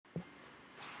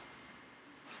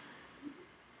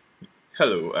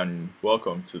Hello and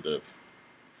welcome to the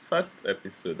first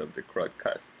episode of the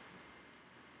Crowdcast.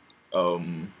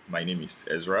 My name is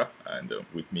Ezra, and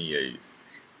with me is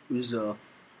Uzo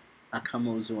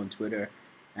Akamozu on Twitter,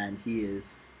 and he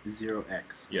is 0x on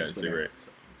yeah Twitter. Zero X.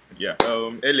 Yeah.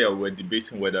 Earlier we were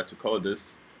debating whether to call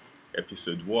this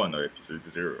episode one or episode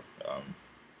zero.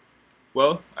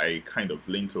 Well, I kind of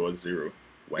lean towards zero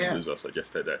when Yeah, Uzo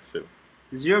suggested that. So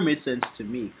zero made sense to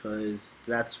me because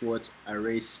that's what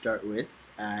arrays start with,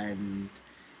 and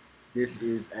this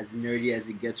is as nerdy as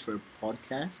it gets for a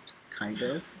podcast, kind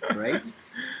of, right?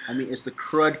 I mean, it's the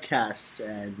Crudcast,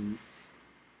 and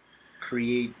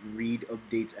create, read,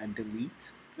 update, and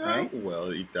delete, right?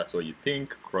 well, if that's what you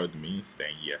think crud means,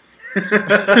 then yes.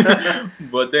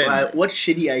 But then, What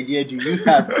shitty idea do you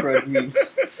have crud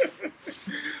means?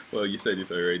 well, you said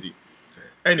it already.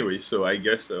 Anyway, so I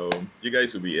guess you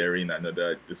guys will be airing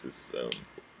another. This is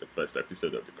the first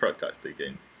episode of the Crowdcast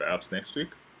again. Perhaps next week,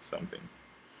 something.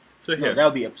 So No, here. that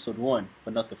would be episode 1,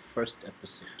 but not the first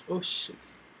episode. Oh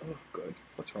shit! Oh god,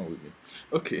 what's wrong with me?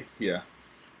 Okay, yeah,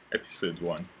 episode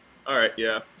one. All right,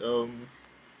 yeah.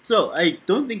 So I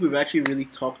don't think we've actually really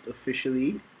talked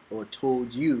officially or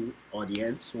told you,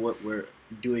 audience, what we're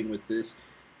doing with this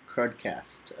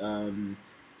Crudcast.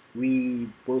 We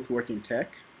both work in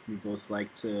tech. We both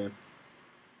like to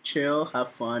chill,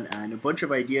 have fun, and a bunch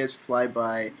of ideas fly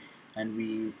by, and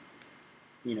we,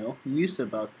 muse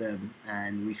about them.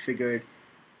 And we figured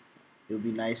it would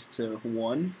be nice to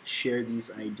share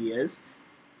these ideas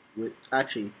with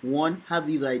have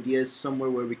these ideas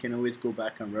somewhere where we can always go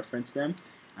back and reference them,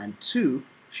 and two,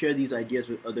 share these ideas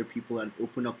with other people and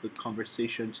open up the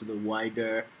conversation to the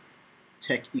wider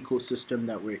tech ecosystem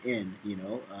that we're in.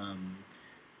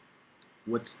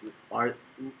 What's our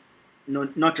no,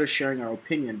 not just sharing our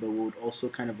opinion, but we would also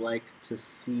kind of like to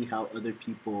see how other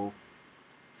people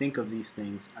think of these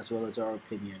things as well as our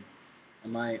opinion.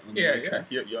 Am I on the Yeah, right yeah, track?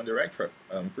 you're on the right track.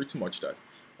 Pretty much that.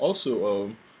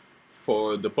 Also,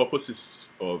 for the purposes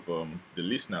of the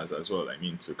listeners as well, I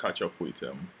mean, to catch up with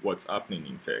what's happening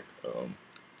in tech,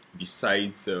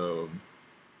 besides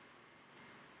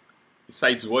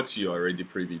besides what you're already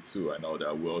privy to and all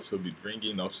that, we'll also be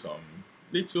bringing up some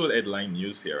little headline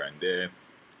news here and there,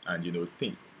 and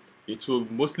think it will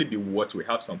mostly be what we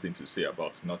have something to say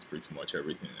about, not pretty much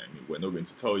everything. I mean, we're not going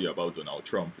to tell you about Donald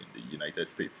Trump in the United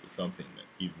States or something,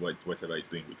 whatever he's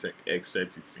doing with tech,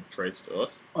 except it's interest to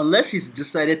us. Unless he's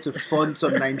decided to fund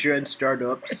some Nigerian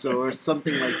startups or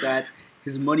something like that,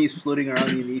 his money is floating around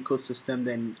in the ecosystem,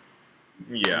 then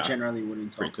Yeah, generally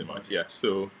wouldn't talk pretty about much. it. Yeah.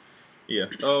 So, yeah.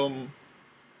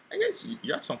 I guess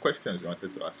you had some questions you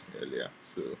wanted to ask me earlier.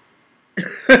 So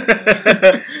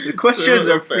The questions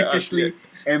so are perhaps, freakishly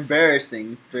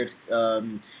embarrassing, but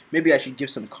maybe I should give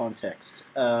some context.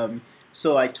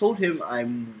 So I told him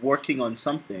I'm working on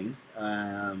something.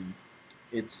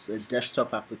 It's a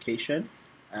desktop application,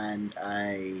 and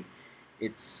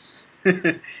it's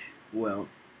well,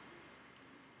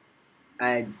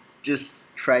 I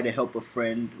just try to help a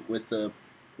friend with a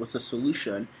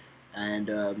solution, and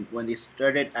when they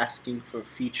started asking for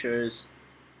features,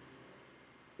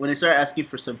 when they start asking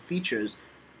for some features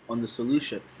on the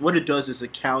solution, what it does is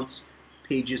it counts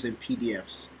pages and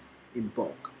PDFs in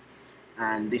bulk.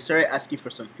 And they started asking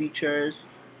for some features,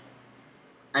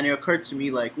 and it occurred to me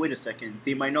like, wait a second,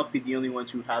 they might not be the only ones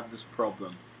who have this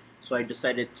problem. So I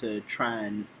decided to try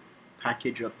and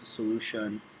package up the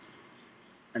solution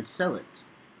and sell it,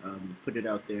 put it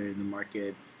out there in the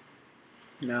market.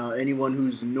 Now, anyone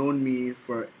who's known me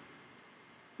for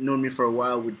a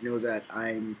while would know that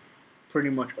I'm pretty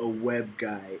much a web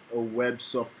guy, a web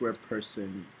software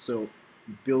person. So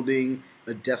building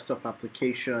a desktop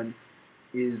application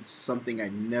is something I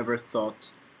never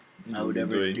thought I would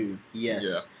ever do. Yes.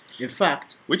 Yeah. In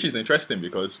fact, Which is interesting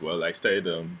because, well, I started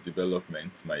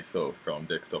development myself from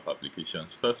desktop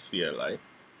applications, first CLI.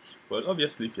 Well,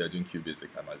 obviously, if you're doing QBasic,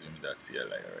 I'm assuming that's CLI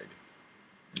already.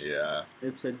 Yeah.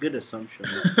 it's a good assumption.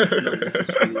 Not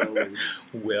necessarily always.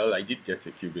 Well, I did get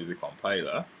a QBasic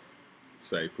compiler,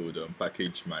 so I could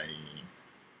package my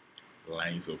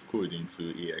lines of code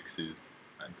into AXs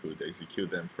and could execute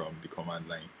them from the command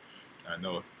line and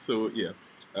all. So yeah,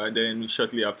 and then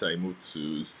shortly after I moved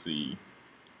to C,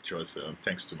 which was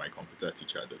thanks to my computer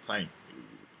teacher at the time.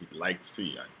 He liked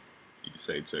C and he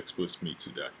decided to expose me to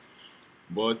that.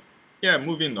 But yeah,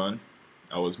 moving on,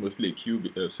 I was mostly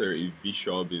a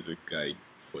Visual Basic guy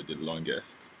for the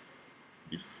longest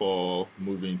before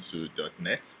moving to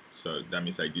 .NET. So that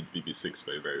means I did BB6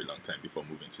 for a very long time before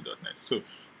moving to .NET. So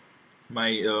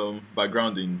my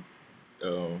background in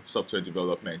software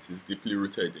development is deeply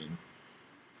rooted in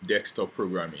desktop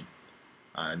programming,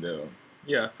 and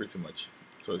Yeah, pretty much.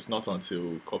 So it's not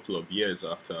until a couple of years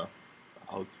after,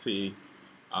 I would say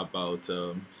about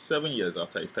 7 years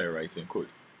after I started writing code,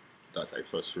 that I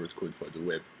first wrote code for the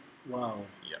web. Wow.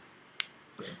 Yeah.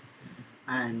 So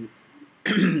And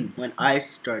when I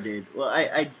started, well,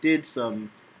 I did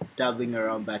some dabbling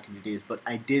around back in the days, but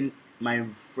I didn't. My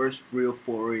first real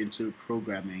foray into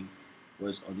programming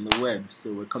was on the web.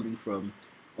 So we're coming from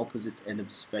opposite end of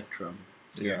the spectrum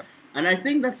here, yeah, and I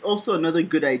think that's also another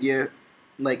good idea.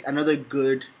 Like another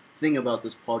good thing about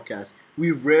this podcast, we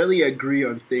rarely agree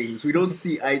on things. We don't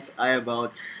see eye to eye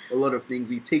about a lot of things.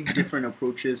 We take different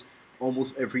approaches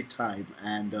almost every time,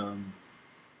 and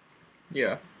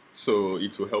yeah. So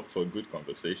it will help for good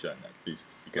conversation. At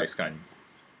least you like guys can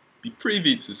be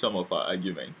privy to some of our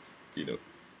arguments.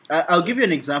 I'll give you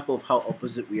an example of how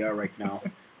opposite we are right now.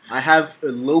 I have a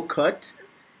low cut,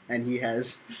 and he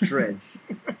has dreads.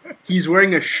 He's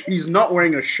wearing he's not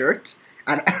wearing a shirt,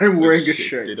 and I'm Oh, wearing a shit,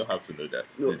 shirt. they don't have to know that,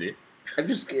 No. do they? I'm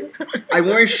just kidding. I'm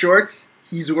wearing shorts.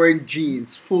 He's wearing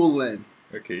jeans, full length.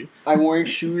 Okay. I'm wearing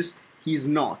shoes. He's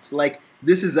not. Like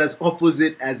this is as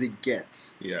opposite as it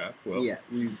gets. Yeah. Well. Yeah,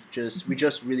 we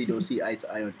just really don't see eye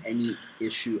to eye on any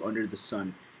issue under the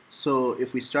sun. So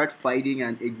if we start fighting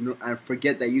and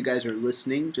forget that you guys are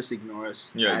listening, just ignore us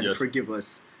Yeah. and Just forgive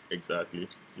us. exactly.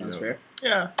 Sounds fair.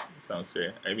 Yeah. Sounds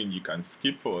fair. I mean, you can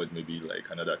skip forward maybe like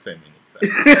another 10 minutes.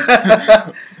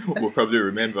 And we'll probably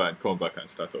remember and come back and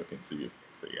start talking to you.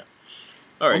 So yeah.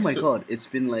 All right. Oh my so, god, it's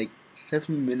been like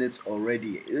 7 minutes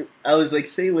already. I was like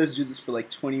saying let's do this for like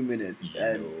 20 minutes.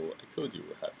 And I told you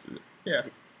we had to. Yeah.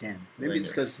 damn, maybe it's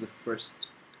because it's the first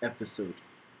episode.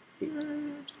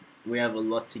 We have a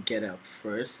lot to get out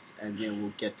first, and then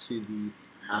we'll get to the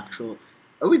actual.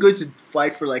 Are we going to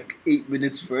fight for like 8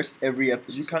 minutes first every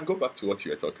episode? You can go back to what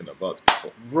you were talking about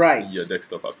before. Right. Your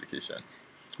desktop application,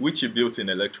 which you built in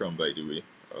Electron, by the way,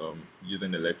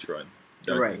 using Electron.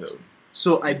 That's, Right.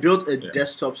 So I built a yeah.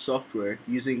 desktop software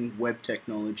using web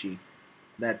technology.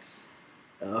 That's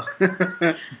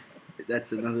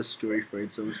that's another story for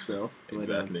its own self. But,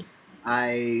 Exactly.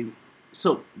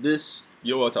 So this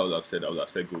You know what I would have said? I would have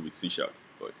said go with C#,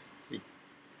 but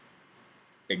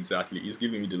exactly. He's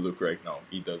giving me the look right now.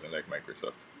 He doesn't like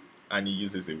Microsoft, and he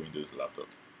uses a Windows laptop.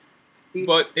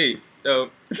 But hey,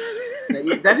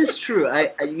 that is true.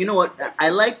 You know what? I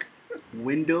like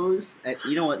Windows.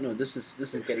 You know what? No, this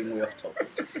is getting way off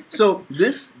topic. So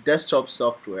this desktop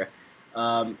software,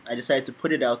 I decided to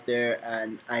put it out there,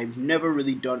 and I've never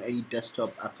really done any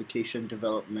desktop application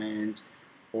development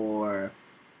or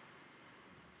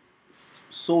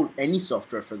sold any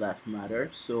software for that matter.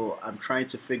 So I'm trying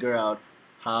to figure out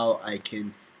how I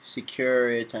can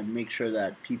secure it and make sure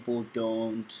that people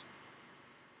don't.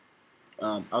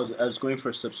 I was going for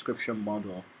a subscription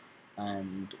model,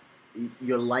 and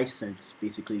your license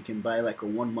basically you can buy like a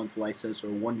 1 month license or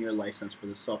a 1 year license for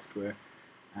the software,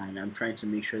 and I'm trying to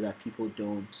make sure that people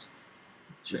don't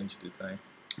change the time.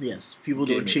 Yes, people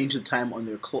Game don't it. change the time on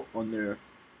their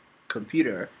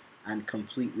computer and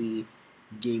completely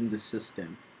game the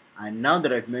system. And now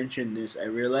that I've mentioned this, I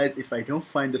realize if I don't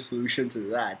find a solution to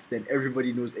that, then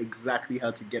everybody knows exactly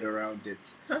how to get around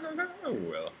it. Oh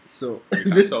well, So you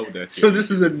can this, solve that. so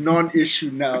this is a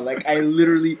non-issue now. Like I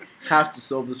literally have to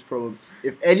solve this problem.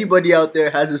 If anybody out there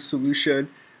has a solution,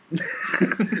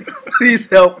 please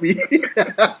help me.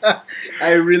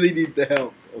 I really need the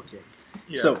help. Okay.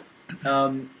 Yeah.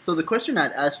 So the question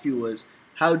I'd asked you was,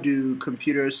 how do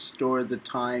computers store the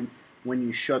time when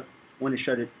you shut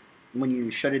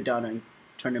it down and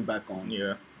turn it back on?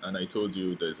 Yeah, and I told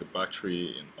you there's a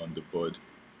battery on the board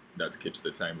that keeps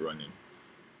the time running.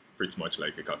 Pretty much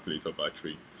like a calculator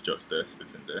battery. It's just there,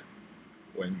 sitting there.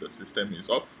 When the system is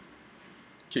off,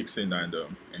 kicks in and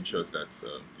ensures that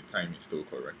the time is still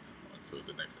correct until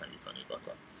the next time you turn it back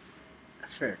on.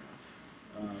 Fair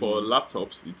enough. For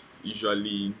laptops, it's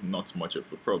usually not much of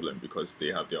a problem because they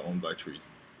have their own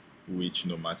batteries, which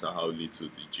no matter how little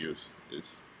the juice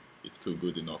is, it's still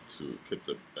good enough to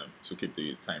keep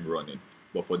the time running.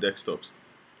 But for desktops,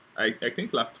 I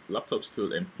think laptops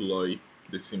still employ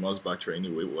the CMOS battery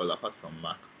anyway. Well, apart from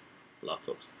Mac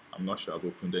laptops, I'm not sure I've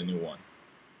opened any one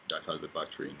that has a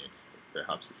battery in it.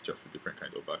 Perhaps it's just a different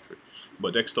kind of battery.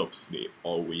 But desktops, they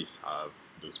always have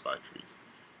those batteries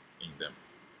in them.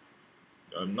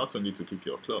 Not only to keep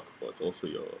your clock, but also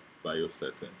your BIOS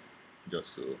settings.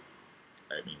 Just so,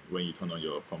 I mean, when you turn on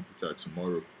your computer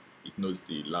tomorrow, it knows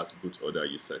the last boot order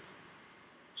you set.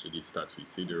 Should it start with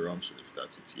CD-ROM? Should it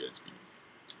start with USB?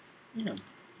 Yeah,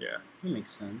 Yeah. that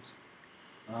makes sense.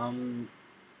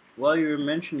 While you were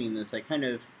mentioning this, I kind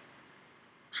of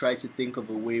tried to think of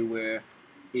a way where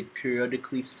it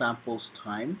periodically samples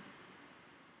time.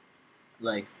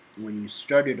 like when you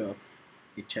start it up,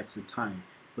 it checks the time,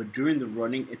 but during the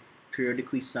running, it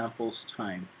periodically samples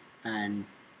time, and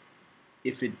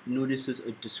if it notices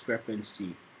a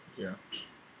discrepancy, Yeah.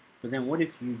 but then what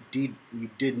if you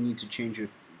did need to change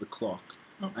the clock,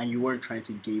 Oh. and you weren't trying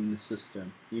to game the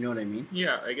system? You know what I mean?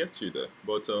 Yeah, I get you there.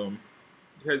 But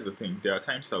here's the thing: there are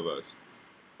time servers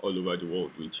all over the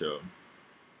world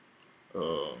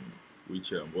um,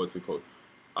 which what's it called?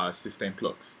 Are system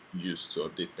clocks used to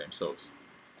update themselves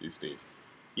these days.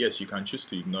 Yes, you can choose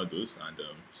to ignore those and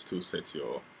still set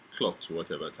your clock to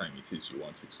whatever time it is you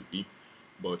want it to be.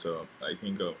 But I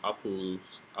think Apple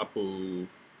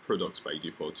products by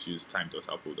default use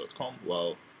time.apple.com,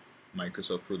 while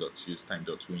Microsoft products use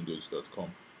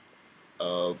time.windows.com.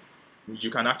 Uh, you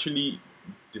can actually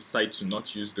decide to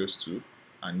not use those two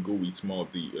and go with more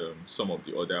of the some of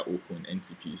the other open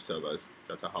NTP servers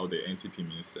that are how the NTP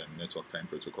means network time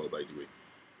protocol, by the way.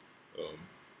 um,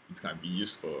 it can be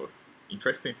used for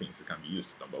interesting things. It can be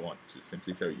used, number one, to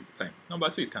simply tell you the time. Number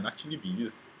two, it can actually be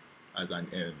used as an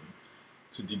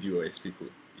to DDoS people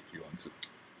if you want to.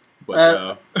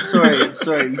 But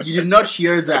Sorry, you did not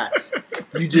hear that.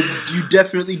 You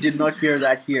definitely did not hear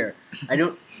that here. I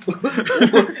don't.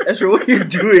 Ezra, what are you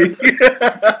doing?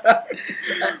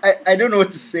 I don't know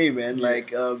what to say, man.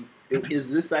 Like, is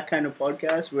this that kind of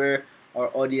podcast where our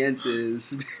audience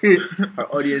is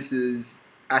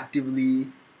actively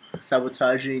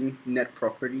sabotaging net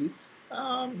properties?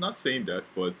 I'm not saying that,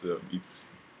 but it's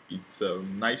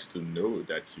nice to know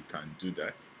that you can do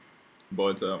that.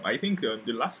 But I think the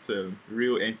last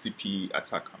real NTP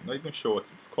attack, I'm not even sure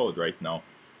what it's called right now.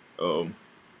 Um,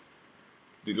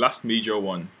 the last major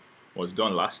one was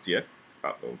done last year.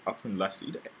 Happened last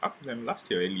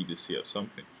year, early this year, or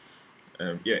something.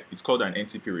 Yeah, it's called an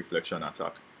NTP reflection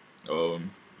attack.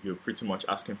 You're pretty much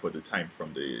asking for the time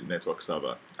from the network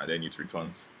server, and then it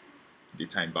returns the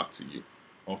time back to you.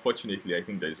 Unfortunately, I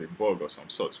think there is a bug or some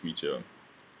sort which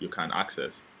you can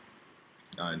access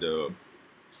and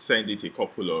send it a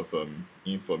couple of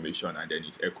information, and then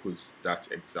it echoes that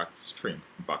exact string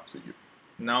back to you.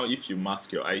 Now, if you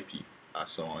mask your IP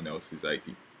as someone else's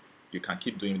IP, you can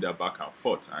keep doing that back and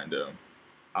forth and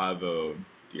have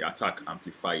the attack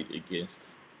amplified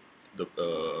against the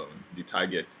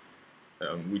target,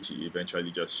 which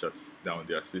eventually just shuts down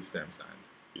their systems, and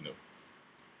you know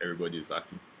everybody is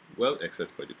happy. Well,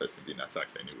 except for the person being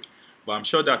attacked anyway. But I'm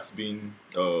sure that's been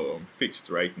fixed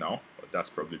right now. Or that's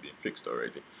probably been fixed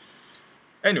already.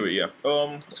 Anyway, yeah.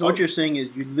 So what you're saying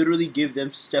is you literally give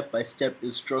them step-by-step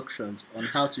instructions on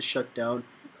how to shut down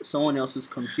someone else's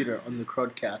computer on the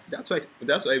Crowdcast. That's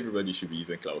why everybody should be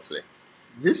using Cloudflare.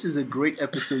 This is a great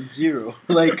episode 0.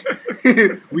 Like,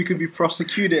 we could be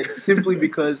prosecuted simply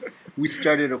because we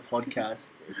started a podcast.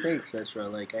 Thanks, Ezra.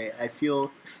 Like, I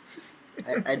feel...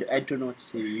 I don't know what to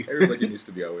say to you. Everybody needs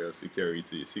to be aware of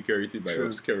security. Security by True.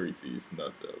 obscurity is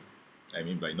not...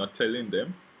 by not telling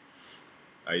them,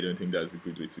 I don't think that's a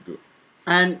good way to go.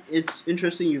 And it's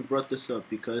interesting you've brought this up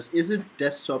because isn't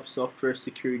desktop software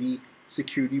security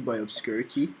by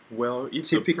obscurity? Well, if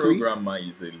Typically- the programmer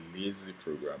is a lazy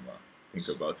programmer, think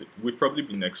about it. We've probably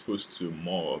been exposed to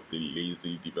more of the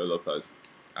lazy developers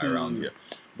around here.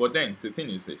 But then the thing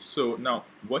is this. So now,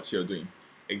 what you're doing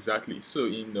exactly? So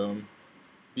in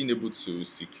being able to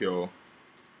secure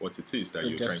what it is that The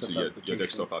you're trying to desktop your application.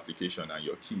 desktop application and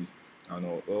your keys and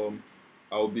all.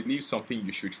 I believe something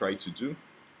you should try to do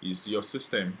is your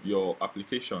system, your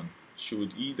application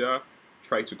should either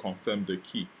try to confirm the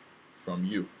key from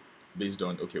you based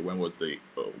on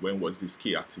when was this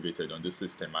key activated on the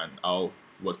system and how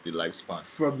was the lifespan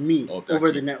From me, of that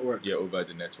over key. the network. Yeah, over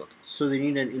the network. So they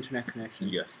need an internet connection.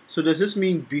 Yes. So does this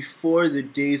mean before the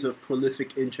days of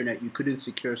prolific internet, you couldn't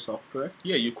secure software?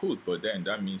 Yeah, you could, but then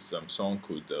that means someone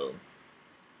could,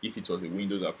 if it was a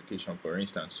Windows application, for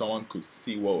instance, someone could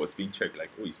see what was being checked, like,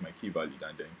 oh, is my key valid?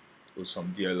 And then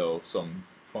some DLL, some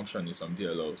function in some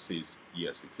DLL says,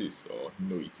 yes, it is, or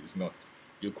no, it is not.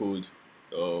 You could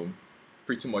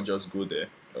pretty much just go there,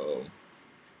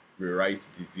 rewrite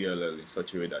the DLL in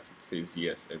such a way that it says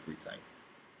yes every time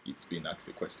it's been asked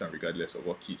a question, regardless of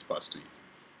what key is passed to it.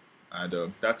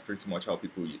 And that's pretty much how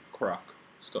people crack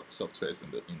softwares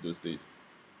in those days.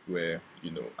 Where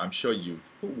I'm sure you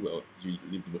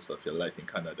live most of your life in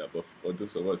Canada, but for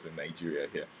those of us in Nigeria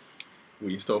here,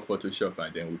 we install Photoshop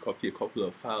and then we copy a couple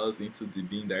of files into the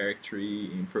bin directory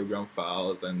in program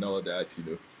files and all that,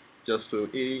 just so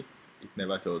it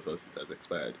never tells us it has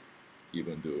expired,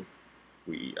 even though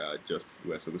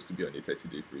we're supposed to be on a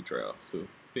 30-day free trial. So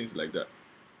things like that.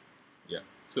 Yeah.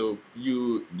 So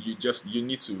you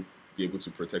need to be able to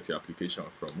protect your application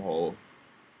from all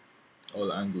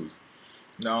angles.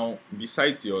 Now,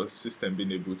 besides your system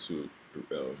being able to,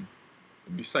 um,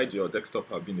 besides your desktop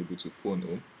have been able to phone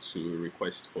home to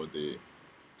request for the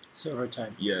Server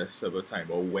time. server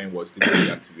time or when was this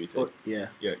deactivated. Oh, yeah.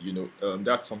 Yeah,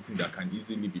 that's something that can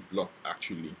easily be blocked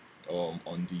actually.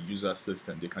 On the user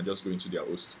system, they can just go into their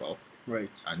host file Right.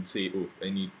 and say, oh,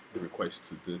 any request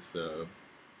to this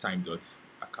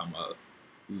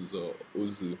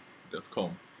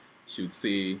time.akama.ozu.com should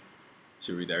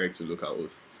redirect to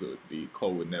localhost, so the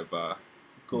call will never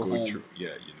Go go home. through.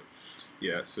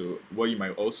 Yeah. So what you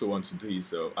might also want to do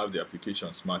is have the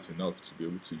application smart enough to be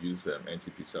able to use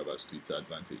NTP servers to its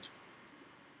advantage.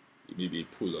 Maybe a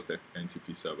pool of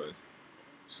NTP servers.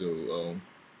 So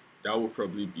that will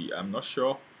probably be. I'm not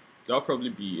sure. That will probably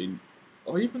be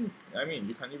or even. I mean,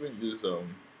 you can even use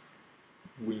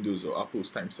Windows or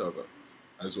Apple's time server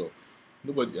as well.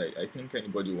 I think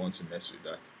anybody wants to mess with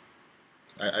that.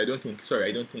 I don't think. Sorry,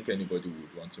 I don't think anybody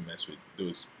would want to mess with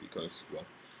those because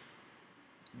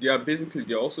they're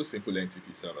also simple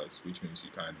NTP servers, which means you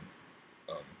can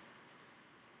um,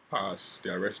 pass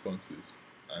their responses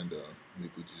and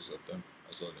make good use of them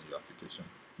as well in your application.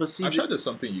 But see, I'm sure there's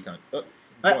something you can.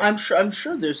 I'm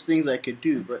sure there's things I could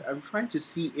do, but I'm trying to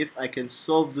see if I can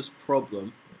solve this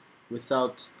problem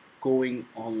without going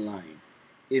online.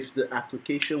 If the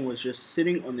application was just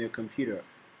sitting on their computer,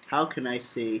 how can I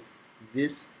say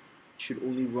this should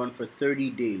only run for 30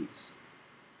 days?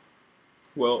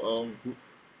 Well,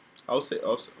 I'll say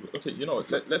okay. You know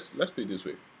what? Let's put it this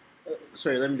way.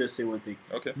 Sorry, let me just say one thing.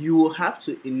 Okay. You will have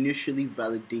to initially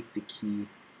validate the key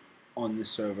on the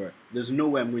server. There's no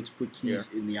way I'm going to put keys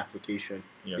in the application.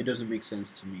 Yeah. It doesn't make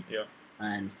sense to me. Yeah.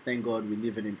 And thank God we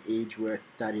live in an age where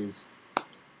that is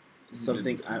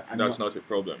something that's not a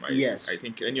problem, right? Yes. I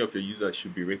think any of your users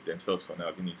should berate themselves for not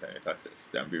having internet access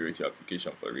than berate your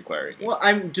application for requiring it. Well,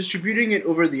 I'm distributing it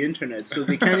over the internet, so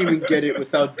they can't even get it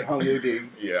without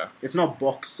downloading. Yeah. It's not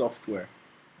box software.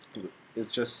 It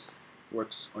just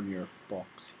works on your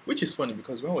box. Which is funny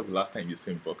because when was the last time you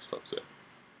seen box software?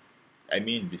 I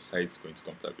mean, besides going to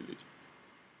Computer Village.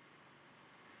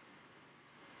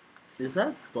 Is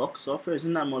that box software?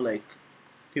 Isn't that more like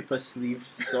paper sleeve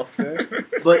software?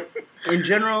 But in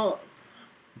general,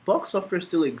 box software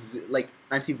still exists. Like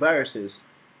antiviruses,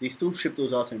 they still ship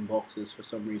those out in boxes for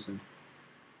some reason.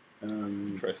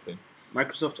 Interesting.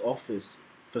 Microsoft Office,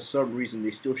 for some reason,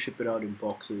 they still ship it out in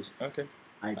boxes. Okay.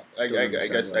 I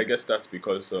guess that's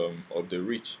because of the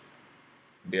reach.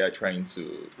 They are trying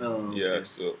to. Oh, okay. Yeah.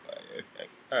 So.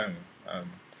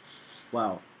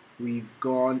 Wow, we've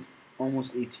gone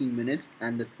almost 18 minutes,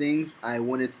 and the things I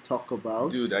wanted to talk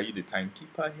about. Dude, are you the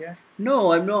timekeeper here?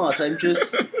 No, I'm not. I'm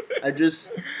just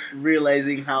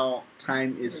realizing how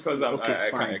time is. Because okay, I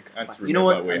fine. can't remember. You know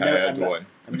what?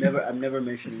 I'm never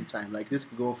mentioning time. Like this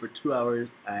could go on for 2 hours,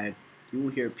 and you will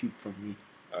hear a peep from me.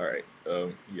 All right.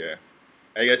 Yeah.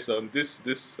 I guess this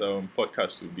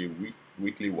podcast will be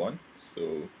weekly one.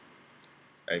 So,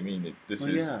 I mean, this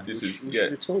is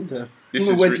told them. This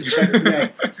is went to check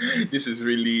next. This is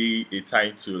really a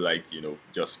time to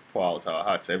just pour out our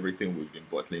hearts, everything we've been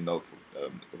bottling up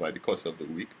over the course of the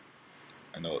week,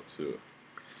 and also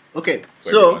okay,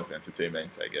 for everyone's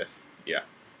entertainment, I guess. Yeah.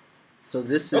 So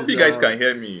this Hope you guys can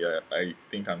hear me. I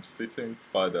think I'm sitting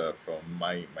farther from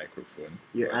my microphone.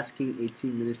 You're asking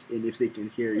 18 minutes in if they can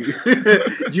hear you.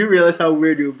 Do you realize how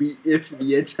weird it would be if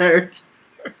the entire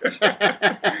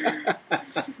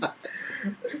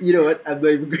You know what? I'm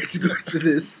not even going to go into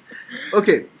this.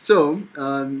 Okay, so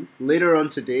later on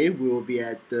today we will be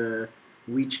at the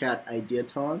WeChat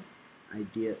Ideathon. How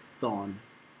do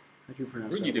you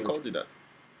pronounce really, that? They called it that.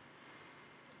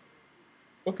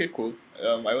 Okay, cool.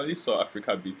 I only saw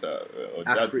AfricaBeta.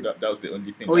 That was the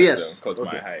only thing that caught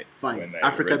my eye. Fine. When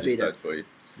I registered for it.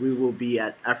 We will be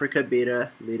at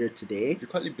AfricaBeta later today. You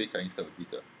call it beta instead of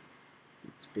beta.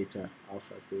 It's beta,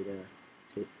 alpha, beta.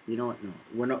 You know what? No,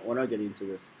 we're not getting into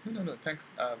this. No. Thanks.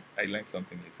 I learned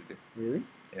something new today. Really?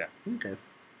 Yeah. Okay.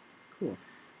 Cool.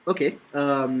 Okay.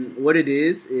 What it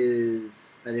is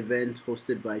an event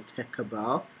hosted by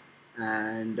BigCabal,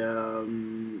 and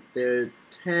there are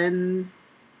 10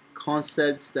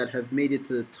 concepts that have made it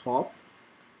to the top,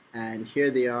 and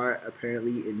here they are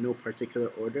apparently in no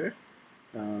particular order.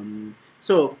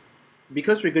 So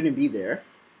because we're going to be there,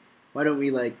 why don't we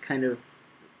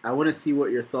I want to see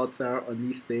what your thoughts are on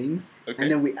these things,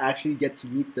 and then we actually get to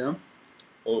meet them.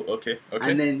 Oh, okay.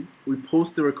 And then we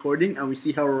post the recording and we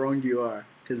see how wrong you are,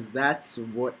 because that's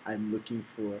what I'm looking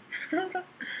for.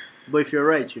 But if you're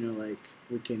right,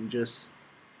 we can just...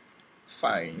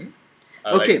 Fine.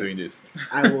 I like doing this.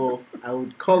 I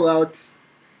would call out...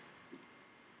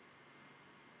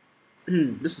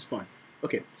 This is fun.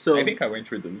 Okay, so I think I went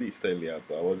through the list earlier,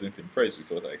 but I wasn't impressed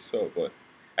with what I saw. But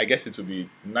I guess it would be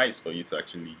nice for you to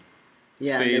actually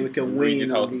yeah, and then we can weigh read in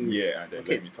it on out, these. yeah, and then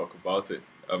Okay. let me talk about it.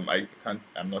 I can't.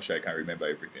 I'm not sure I can remember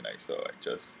everything I saw. I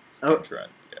just Oh, skimmed through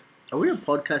and yeah. are we a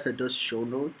podcast that does show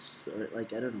notes, or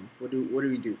like I don't know? What do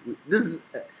we do? This is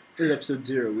episode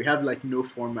 0. We have like no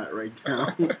format right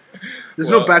now. There's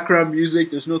no Well, background music.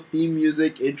 There's no theme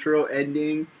music, intro,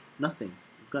 ending, nothing.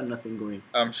 We've got nothing going.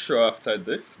 I'm sure after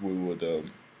this we would We'll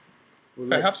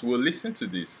let perhaps we'll listen to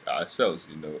this ourselves,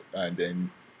 and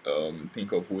then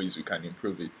think of ways we can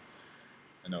improve it.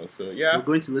 And also, we're yeah.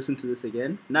 going to listen to this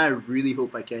again. Now I really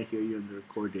hope I can't hear you on the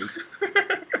recording.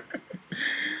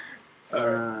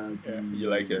 Yeah, you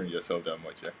like hearing yourself that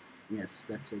much, yeah? Yes,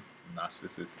 that's it.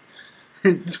 Narcissist.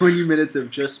 20 minutes of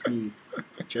just me,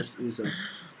 just Uzo.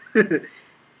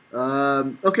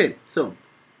 Okay, so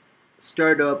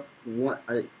startup one.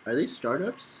 Are they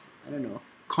startups? I don't know.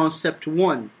 Concept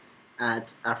 1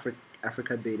 at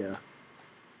AfricaBeta.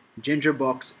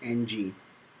 Gingerbox NG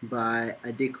by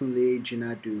Adekunle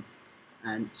Jinadu.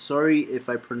 And sorry if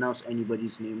I pronounce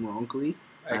anybody's name wrongly.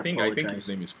 I think his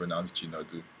name is pronounced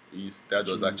Jinadu. His dad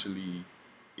was Jinadu. actually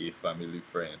a family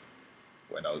friend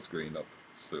when I was growing up.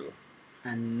 So,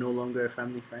 And no longer a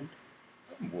family friend?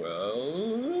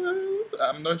 well,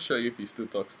 I'm not sure if he still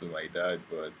talks to my dad,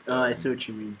 but Oh, I see what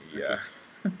you mean. yeah.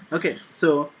 Okay,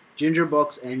 so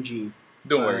Gingerbox NG.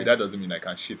 Don't worry, by- that doesn't mean I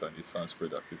can shit on his son's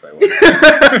product if I want.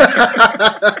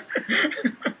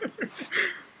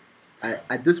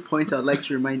 At this point, I'd like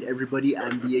to remind everybody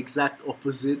I'm the exact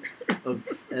opposite of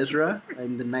Ezra.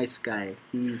 I'm the nice guy.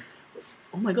 He's,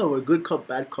 oh my god, we're good cop,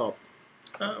 bad cop.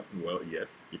 Well,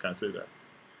 yes, you can say that.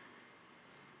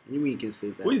 What do you mean you can say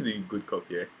that? Who is the good cop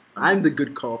here? I'm the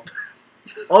good cop.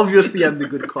 Obviously, I'm the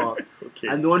good cop. Okay.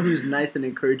 I'm the one who's nice and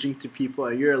encouraging to people,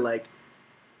 and you're like,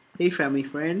 hey, family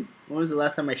friend, when was the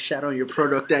last time I shat on your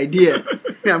product idea?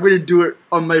 I'm going to do it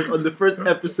on the first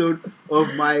episode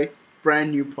of my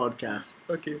brand new podcast.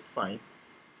 Okay, fine.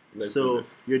 Let's do So,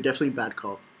 this. you're definitely bad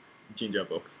cop. Ginger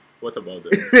Box. What about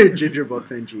them?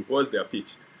 Gingerbox NG. What's their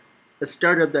pitch? A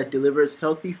startup that delivers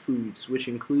healthy foods, which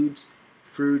includes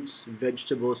fruits,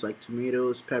 vegetables like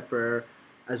tomatoes, pepper,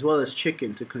 as well as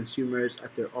chicken to consumers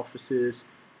at their offices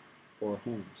or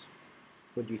homes.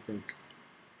 What do you think?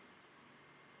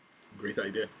 Great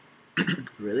idea.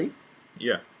 Really?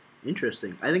 Yeah.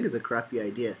 Interesting. I think it's a crappy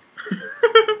idea.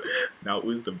 Now,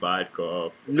 who's the bad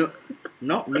cop? No,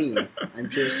 not me. I'm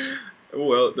just...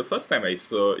 Well, the first time I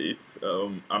saw it,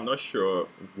 I'm not sure.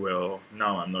 Well,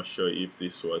 now I'm not sure if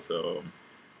this was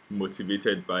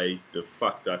motivated by the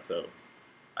fact that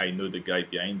I know the guy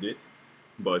behind it,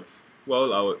 but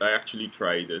well, I actually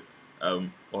tried it,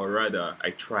 or rather, I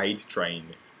tried trying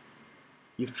it.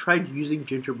 You've tried using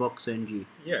Gingerbox NG.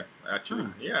 Yeah, actually, Huh.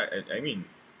 yeah. I mean,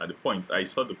 at the point I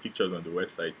saw the pictures on the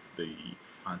website, the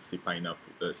fancy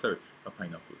pineapple, sorry, not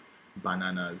pineapples,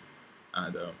 bananas,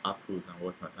 and apples and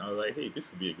whatnot. And I was like, hey, this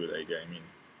would be a good idea. I mean,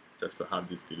 just to have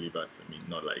this delivered to me,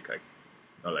 not like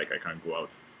I can go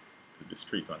out to the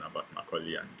street on about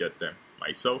Macaulay and get them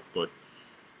myself. But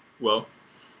well,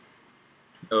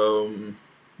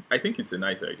 I think it's a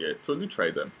nice idea. Totally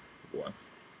tried them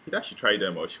once. He'd actually tried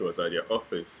them while she was at their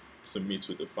office to meet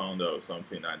with the founder or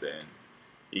something, and then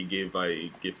he gave her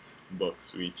a gift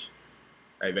box, which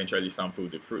I eventually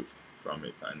sampled the fruits from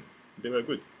it, and they were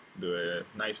good. They were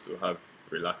nice to have,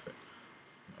 relaxing.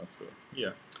 Also,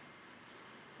 yeah.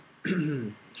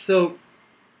 So,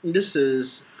 this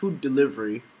is food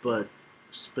delivery, but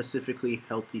specifically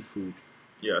healthy food.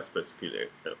 Yeah, specifically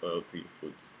healthy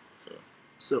foods. So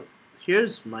So,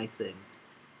 here's my thing.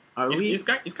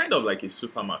 it's kind of like a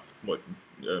supermat, but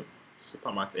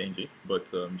supermat NG,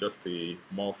 but just a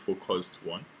more focused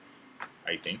one,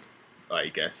 I think, I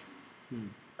guess. Hmm.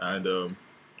 And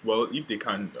well, if they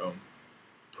can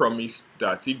promise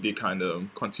that, if they can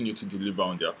continue to deliver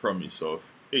on their promise of,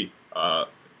 hey,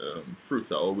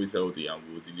 fruits are always healthy and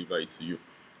we'll deliver it to you,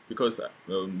 because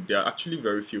there are actually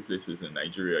very few places in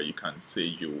Nigeria you can say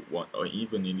you want, or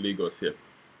even in Lagos here,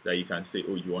 that you can say,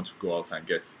 oh, you want to go out and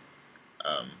get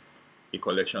a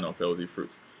collection of healthy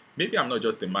fruits. Maybe I'm not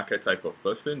just a market type of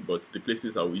person, but the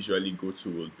places I will usually go to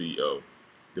will be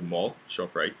the mall,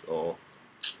 ShopRite, or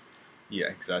yeah,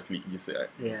 exactly. You say, I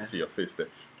Yeah. see your face there.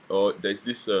 Or there's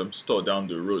this store down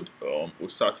the road,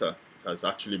 Osata. It has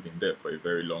actually been there for a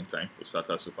very long time,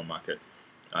 Osata supermarket,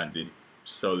 and they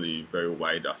sell a very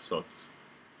wide Assortment.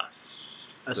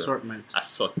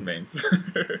 assortment.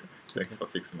 Thanks for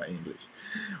fixing my English.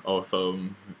 Of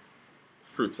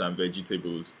fruits and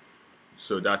vegetables.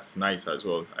 So that's nice as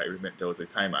well. I remember there was a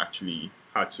time I actually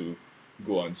had to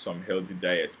go on some healthy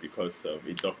diets because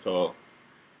a doctor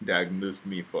diagnosed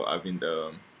me for having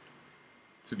to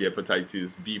be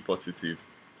hepatitis B positive.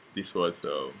 This was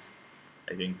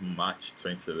I think March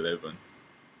 2011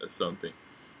 or something.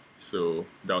 So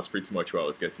that was pretty much where I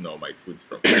was getting all my foods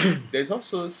from. There's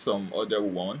also some other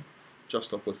one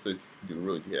just opposite the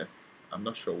road here. I'm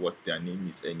not sure what their name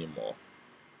is anymore,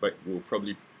 but we'll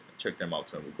probably check them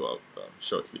out when we go out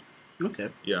shortly. Okay.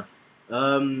 Yeah.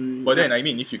 But then, I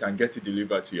mean, if you can get it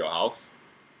delivered to your house,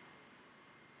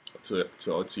 to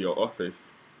your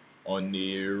office on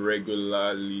a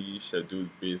regularly scheduled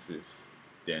basis,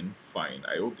 then fine.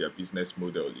 I hope their business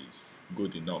model is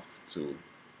good enough to,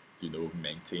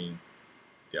 maintain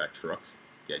their trucks,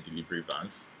 their delivery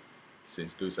vans,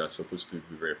 since those are supposed to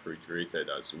be refrigerated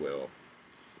as well.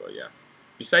 But yeah.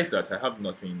 Besides that, I have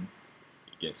nothing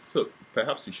against. So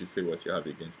perhaps you should say what you have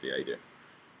against the idea.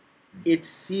 It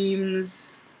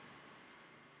seems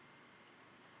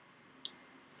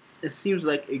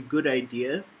like a good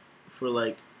idea for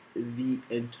like the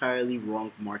entirely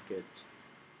wrong market.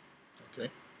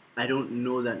 Okay. I don't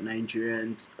know that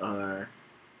Nigerians are,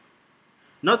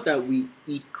 not that we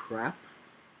eat crap,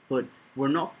 but we're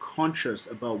not conscious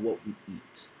about what we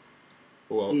eat.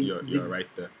 Well, you're right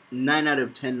there. 9 out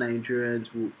of 10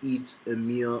 Nigerians will eat a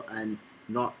meal and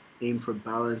not aim for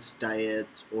balanced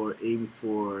diet or aim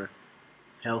for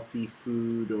healthy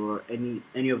food or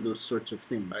any of those sorts of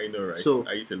things. I know, right? So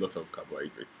I eat a lot of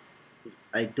carbohydrates.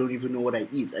 I don't even know what I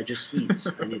eat. I just eat,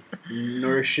 and it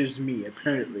nourishes me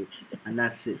apparently, and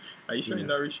that's it. Are you sure it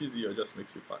nourishes you or just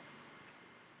makes you fat?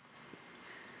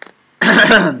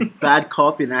 Bad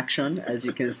cop in action, as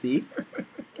you can see.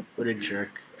 What a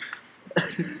jerk.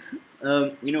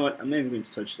 You know what? I'm not even going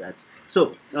to touch that.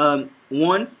 So,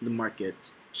 one, the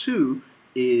market. Two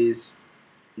is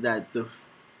that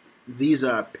these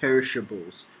are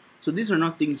perishables. So these are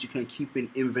not things you can keep in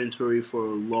inventory for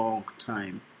a long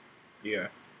time. Yeah.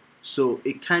 So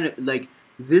it kind of like,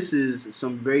 this is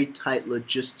some very tight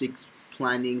logistics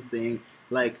planning thing.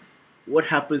 Like, what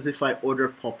happens if I order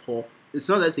pawpaw? It's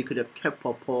not that they could have kept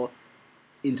pawpaw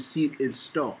in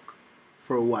stock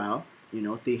for a while.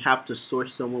 They have to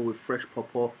source someone with fresh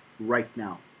pawpaw right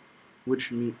now,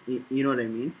 which mean, you know what I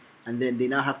mean. And then they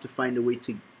now have to find a way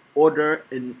to order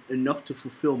enough to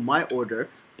fulfill my order,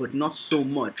 but not so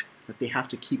much that they have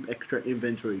to keep extra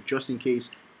inventory just in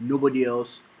case nobody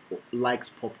else likes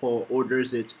pawpaw,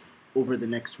 orders it over the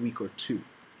next week or two.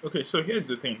 Okay, so here's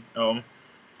the thing. I'm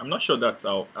not sure that's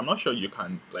how. I'm not sure you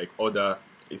can like order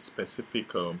a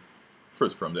specific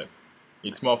fruit from them.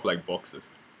 It's more of like boxes.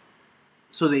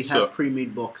 So they have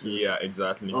pre-made boxes. Yeah,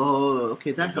 exactly. Oh,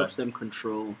 okay, that helps them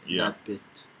control that bit.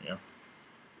 Yeah.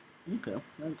 Okay,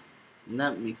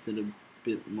 that makes it a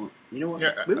bit more. You know what?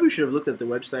 Yeah, maybe we should have looked at the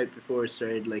website before we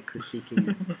started like critiquing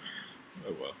it.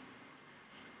 Oh well.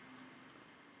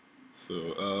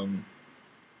 So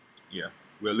yeah,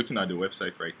 we're looking at the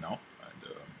website right now,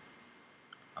 and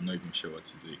I'm not even sure what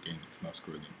to do again. It's not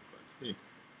scrolling, but hey,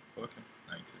 okay,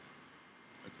 now it is.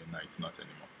 Okay, now it's not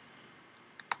anymore.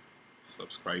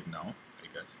 Subscribe now, I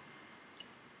guess.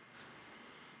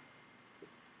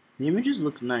 The images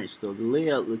look nice though. The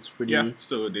layout looks pretty. Yeah,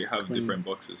 so they have different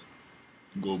boxes.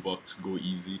 Go box, go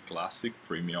easy, classic,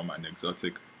 premium, and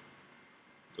exotic.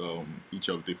 Each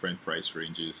of different price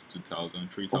ranges: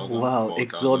 2,000, 3,000. Oh, wow, 4,000.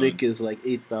 Exotic is like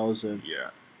 8,000. Yeah.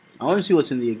 Exactly. I want to see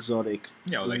what's in the exotic.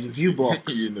 Yeah, I would like the to view see.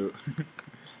 box.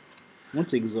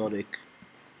 What's exotic?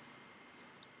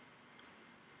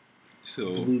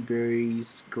 So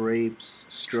blueberries, grapes,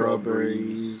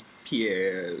 strawberries,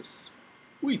 pears,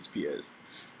 wheat pears,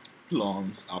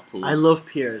 plums, apples. I love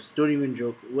pears. Don't even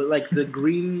joke. Like the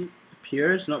green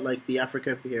pears, not like the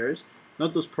African pears,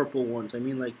 not those purple ones. I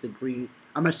mean like the green.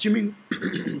 I'm assuming.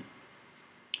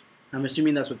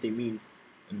 That's what they mean.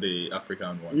 The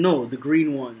African one. No, the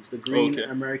green ones. The green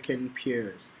American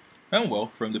pears. Oh well,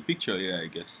 from the picture, yeah, I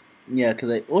guess. Yeah,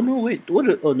 because oh no, wait, oh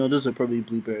no, those are probably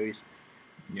blueberries.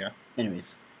 Yeah.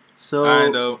 Anyways, so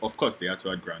and of course they had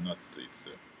to add granuts to it.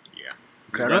 So yeah,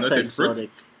 granuts are exotic.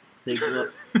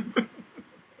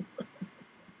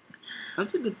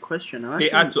 That's a good question. They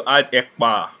had to add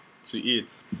ekpa to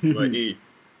it. But hey,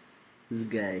 this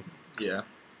guy. Yeah.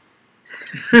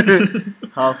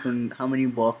 How many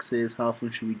boxes? How often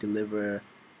should we deliver?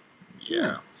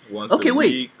 Yeah. Once a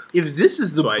week. If this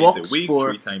is the twice box a week, for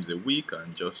 3 times a week,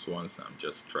 and just once, I'm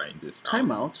just trying this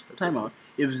Time out.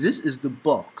 If this is the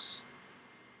box,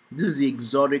 this is the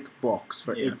exotic box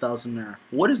for 8,000 naira.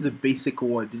 What is the basic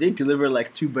one? Did they deliver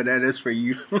like 2 bananas for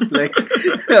you? Like,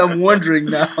 I'm wondering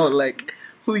now. Like,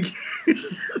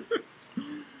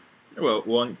 well,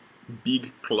 one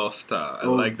big cluster. I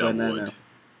like that word.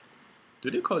 Do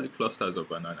they call it clusters of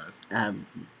bananas?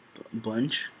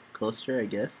 bunch, cluster, I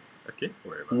guess. Okay,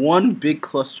 wherever. 1 big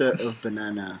cluster of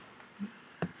banana,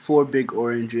 4 big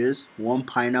oranges, 1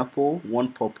 pineapple,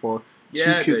 1 pawpaw, 2 Yeah,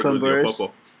 there goes your cucumbers.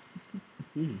 pawpaw.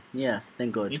 Yeah,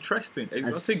 thank God. Interesting. And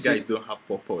Exotic guys don't have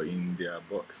pawpaw in their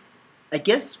box. I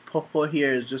guess pawpaw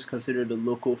here is just considered a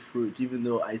local fruit, even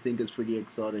though I think it's pretty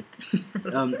exotic.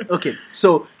 Okay,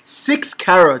 so 6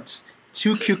 carrots,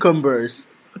 2 cucumbers,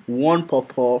 1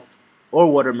 pawpaw,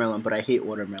 or watermelon, but I hate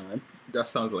watermelon. That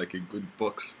sounds like a good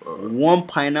box for 1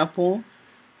 pineapple,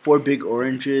 4 big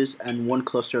oranges, and 1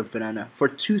 cluster of banana for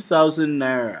 2,000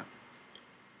 naira.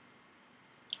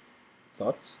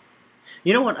 Thoughts?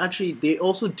 You know what? Actually, they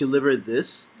also deliver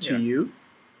this to you,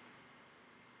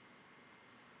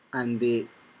 and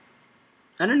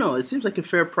I don't know. It seems like a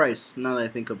fair price now that I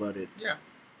think about it. Yeah.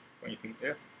 When you think,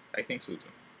 yeah, I think so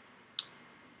too.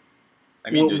 I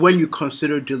mean, when you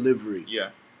consider delivery. Yeah,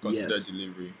 consider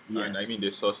delivery. Yes. And I mean,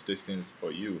 they source these things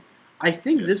for you. I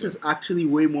think this is actually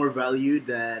way more valued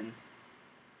than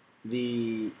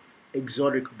the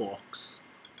exotic box.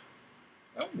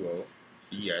 Oh, well,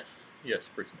 yes,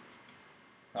 pretty much.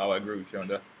 I'll agree with you on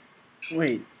that.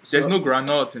 Wait, there's no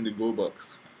granules in the Go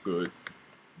box. Good.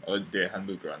 Or they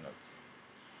handle granules.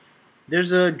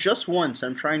 There's a just once.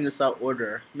 I'm trying this out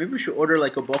order. Maybe we should order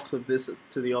like a box of this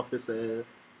to the office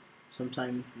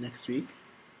sometime next week.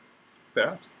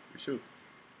 Perhaps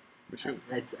we should.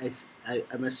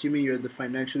 I'm assuming you're the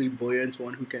financially buoyant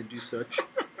one who can do such.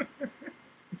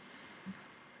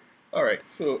 All right.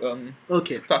 So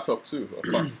okay. Startup 2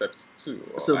 or concept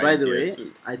 2. Or so by the way,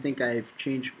 2. I think I've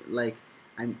changed. Like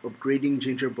I'm upgrading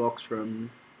Gingerbox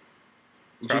from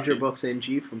Gingerbox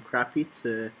NG from crappy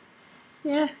to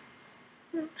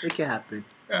it can happen.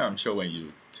 Yeah, I'm sure when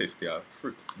you taste their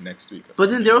fruit next week. But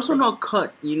then they're also not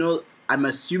cut. You know, I'm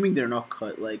assuming they're not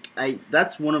cut. Like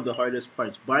that's one of the hardest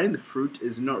parts. Buying the fruit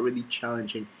is not really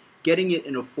challenging. Getting it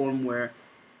in a form where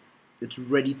it's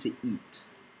ready to eat.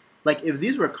 Like if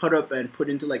these were cut up and put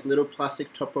into like little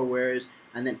plastic Tupperwares,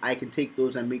 and then I can take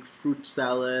those and make fruit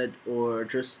salad or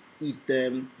just eat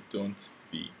them. Don't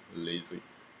be lazy.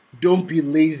 Don't be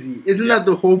lazy. Isn't that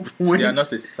the whole point? They are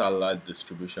not a salad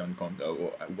distribution company or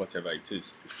whatever it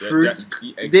is. Fruit.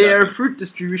 Exactly. They are a fruit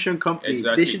distribution company.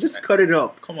 Exactly. They should just cut it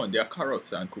up. Come on, there are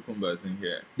carrots and cucumbers in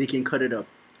here. They can cut it up.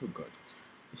 Oh God.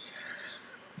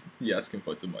 You're asking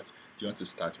for too much. Do you want to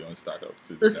start your own startup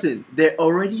too? Listen, they're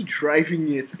already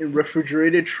driving it in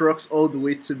refrigerated trucks all the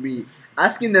way to me.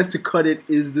 Asking them to cut it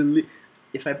is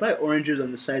if I buy oranges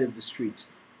on the side of the street,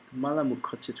 Malam will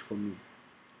cut it for me.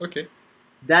 Okay.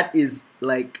 That is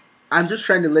like, I'm just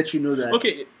trying to let you know that.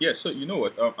 Okay, yeah, so you know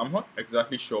what? I'm not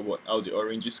exactly sure how the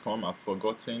oranges come. I've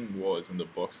forgotten what was in the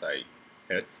box I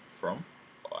ate from,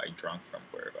 or I drank from,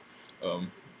 wherever.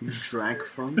 You drank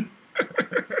from?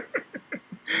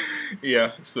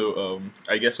 Yeah, so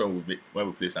I guess when we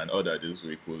place an order this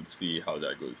week, we'll see how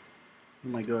that goes. Oh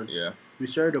my God. Yeah. We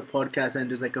started a podcast and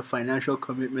there's like a financial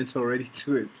commitment already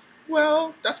to it.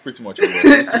 Well, that's pretty much what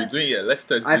we're supposed to be doing. Yeah, let's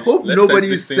test. I hope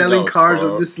nobody is selling cars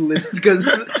on this list because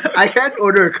I can't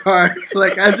order a car.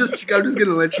 Like I'm just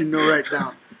gonna let you know right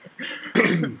now.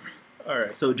 All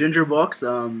right. So Gingerbox,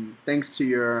 thanks to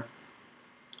your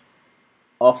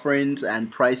offerings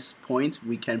and price point,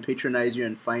 we can patronize you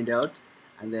and find out,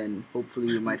 and then hopefully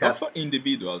we might have offer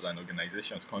individuals and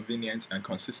organizations convenient and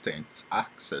consistent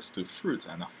access to fresh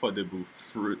and affordable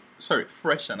fruits,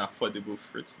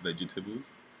 vegetables,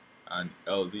 and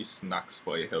healthy snacks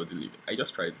for a healthy living. I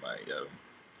just tried my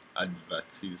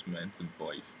advertisement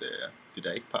voice there. Did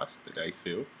I pass? Did I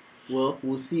fail? Well,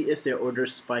 we'll see if their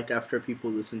orders spike after people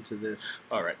listen to this.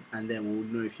 All right. And then we'll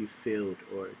know if you failed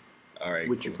or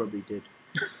which you probably did.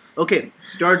 Okay,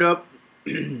 startup.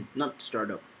 Not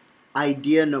startup.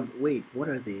 Idea number... Wait, what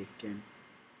are they again?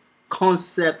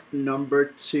 Concept number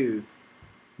 2.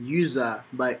 User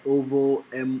by Ovo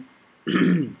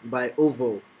by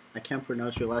Ovo. I can't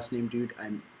pronounce your last name, dude.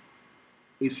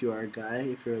 If you are a guy,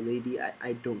 if you're a lady,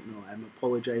 I don't know. I'm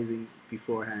apologizing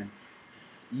beforehand.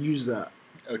 User.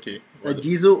 Okay. A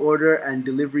diesel order and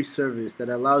delivery service that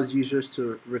allows users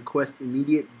to request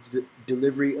immediate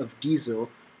delivery of diesel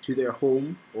to their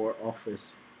home or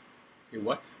office. A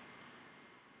what?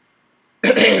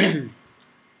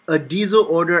 A diesel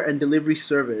order and delivery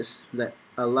service that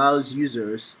allows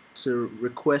users to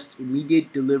request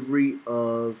immediate delivery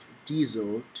of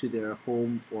diesel to their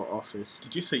home or office.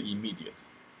 Did you say immediate?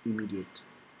 Immediate.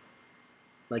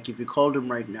 Like if you called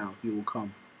him right now, he will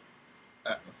come.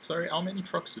 Sorry, how many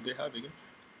trucks do they have again?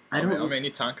 I How don't. many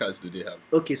tankers do they have?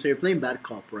 Okay, so you're playing bad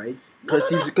cop, right? No,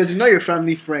 Because no, he's not your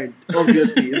family friend.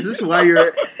 Obviously, is this why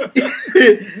you're?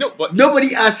 no, but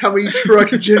Nobody asked how many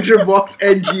trucks Gingerbox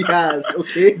NG has.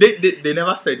 Okay, they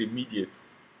never said immediate.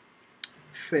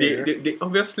 fair, They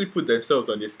obviously put themselves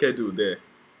on the schedule there.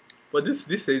 But this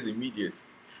says immediate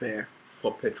fair.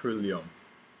 for petroleum.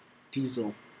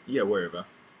 Diesel, Yeah, wherever.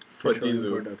 For petroleum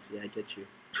diesel. product. Yeah, I get you.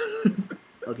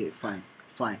 Okay, fine.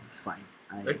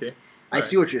 Okay. I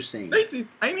see what you're saying.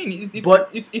 I mean, But-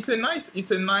 it's a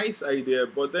nice idea,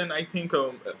 but then I think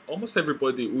almost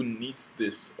everybody who needs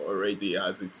this already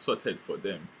has it sorted for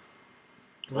them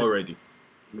But- already,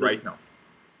 but- right now,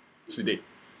 today.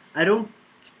 I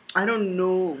don't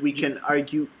know. We can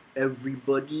argue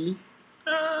everybody.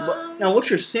 But now, what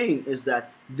you're saying is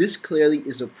that this clearly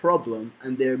is a problem,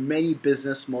 and there are many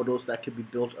business models that can be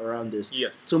built around this.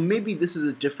 Yes. So maybe this is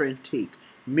a different take.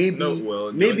 Maybe No,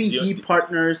 well, maybe he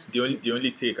partners. The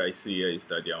only take I see here is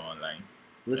that they are online.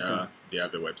 Listen, They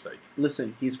have a website.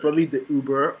 listen. He's probably the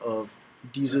Uber of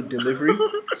diesel delivery.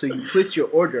 So you place your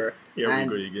order, Here we and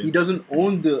go again. he doesn't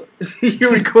own the.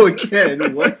 Here we go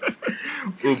again. What?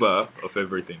 Uber of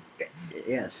everything.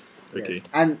 Yes. Okay. Yes.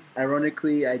 And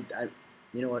ironically, I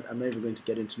you know what? I'm not even going to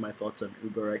get into my thoughts on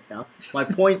Uber right now. My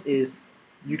point is,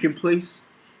 you can place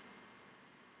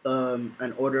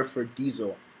an order for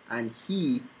diesel, and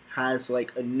he has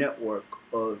like a network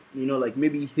of, like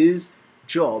maybe his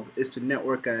job is to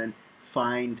network and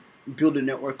build a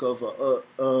network of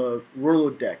a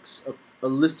Rolodex, a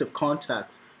list of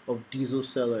contacts of diesel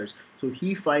sellers. So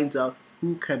he finds out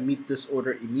who can meet this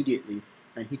order immediately,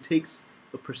 and he takes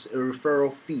a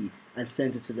referral fee and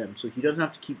sends it to them. So he doesn't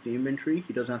have to keep the inventory.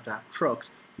 He doesn't have to have trucks.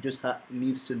 He just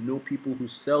needs to know people who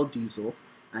sell diesel,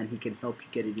 and he can help you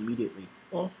get it immediately.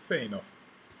 Well, fair enough.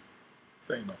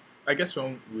 I guess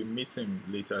when we meet him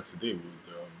later today,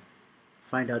 we'll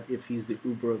Find out if he's the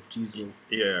Uber of diesel.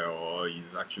 yeah, or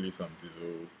he's actually some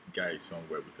diesel guy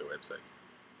somewhere with a website.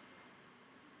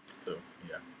 So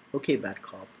yeah. Okay, bad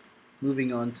cop.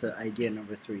 Moving on to idea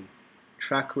number 3.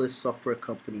 Trackless Software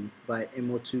Company by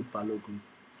Emotu Balogun.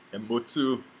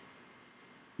 Emotu.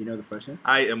 You know the person?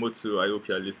 Hi Emotu, I hope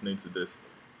you are listening to this.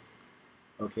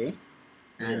 Okay.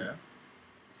 And Yeah.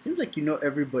 it seems like you know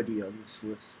everybody on this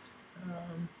list.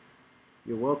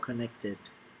 You're well connected.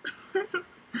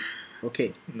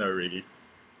 Okay. Not really.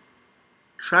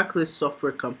 Trackless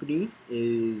Software Company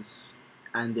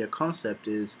and their concept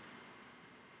is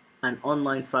an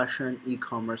online fashion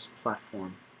e-commerce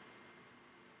platform.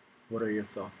 What are your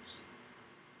thoughts?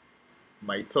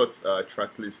 My thoughts are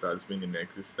Tracklist has been in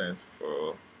existence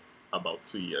for about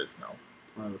 2 years now.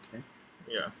 Oh, okay.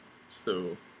 Yeah.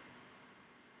 So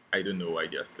I don't know why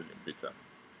they are still in beta.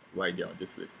 Why they are on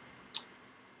this list.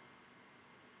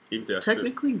 If they are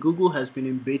Technically, Google has been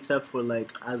in beta for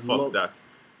like as still, long. fuck that.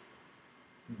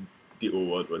 The whole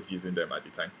world was using them at the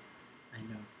time. I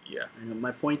know. Yeah. I know.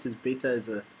 My point is, beta is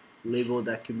a label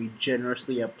that can be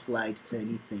generously applied to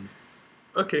anything.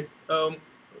 Okay.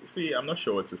 See, I'm not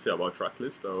sure what to say about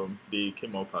Tracklist. They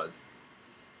came up as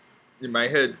in my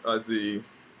head as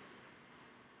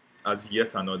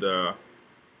yet another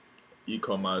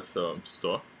e-commerce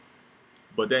store,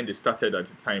 but then they started at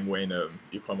a time when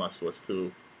e-commerce was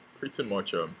still pretty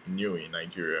much new in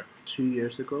Nigeria. 2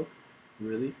 years ago,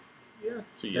 really? Yeah,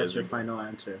 2 years That's your ago. final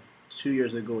answer. 2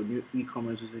 years ago, new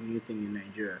e-commerce was a new thing in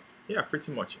Nigeria. Yeah,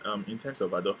 pretty much. In terms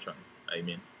of adoption, I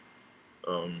mean,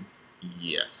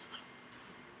 yes.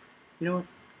 You know what?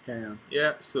 Carry on.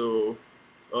 Yeah. So,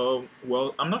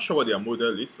 well, I'm not sure what their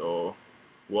model is or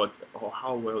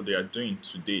how well they are doing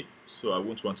today. So I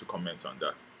won't want to comment on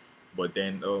that. But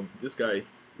then this guy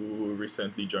who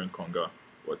recently joined Conga,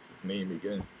 what's his name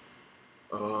again?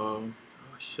 Oh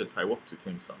shit, I worked with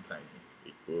him sometime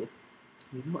ago.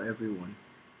 You know everyone.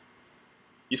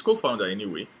 His co-founder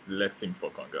anyway left him for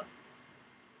Conga.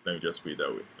 Let me just put it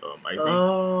that way.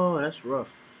 Oh, that's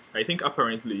rough. I think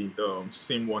apparently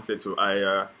Sim wanted to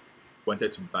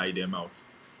buy them out,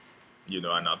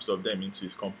 and absorb them into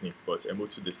his company. But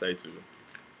Emotu decided to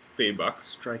stay back,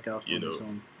 Strike out on his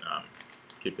own.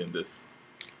 keeping this.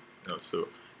 So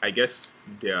I guess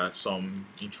there are some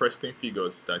interesting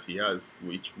figures that he has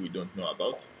which we don't know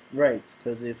about. Right,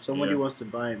 because if somebody Yeah. wants to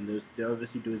buy him, they're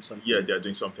obviously doing something. Yeah, they're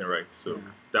doing something right. So Yeah.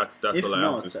 that's If all I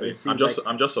not, have to say. it I'm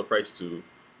seems just surprised to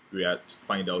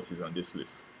find out he's on this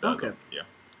list. That's Okay. all. Yeah.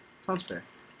 Sounds fair.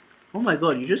 Oh my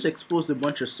god, you just exposed a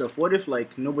bunch of stuff. What if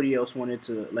like nobody else wanted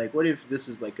to what if this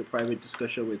is like a private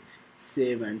discussion with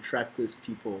Sim and Trackless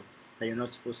people that you're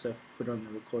not supposed to put on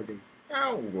the recording?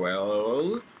 Oh,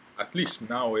 well, at least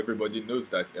now everybody knows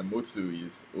that Emotu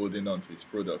is holding on to his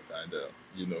product and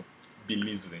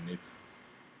believes in it.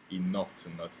 enough to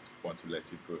not want to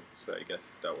let it go. So I guess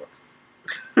that works.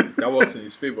 That works in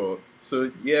his favor.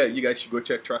 So yeah, you guys should go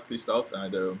check Tracklist out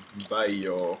and buy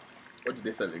your. What did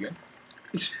they sell again?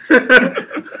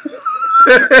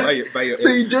 buy your So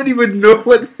you don't even know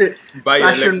what the buy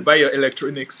your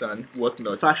electronics and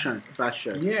whatnot. Fashion.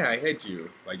 Yeah, I heard you.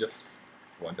 I just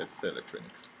wanted to sell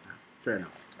electronics. Fair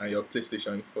enough. And your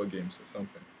PlayStation 4 games or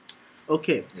something.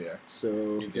 Okay. Yeah.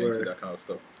 So You get into that kind of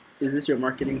stuff. is this your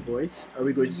marketing voice? Are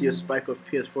we going to see a spike of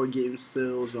PS4 game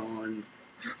sales on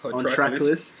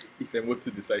Tracklist? If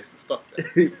Emotu decides to stop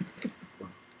that.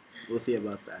 We'll see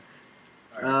about that.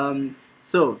 Alright.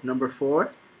 So number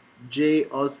 4, J.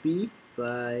 Osby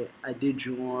by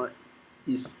Adejuwon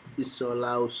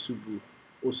Isola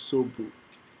Osobu.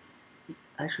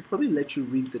 I should probably let you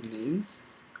read the names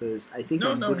because I think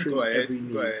I'm butchering every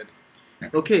name. Go ahead.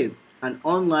 Okay, an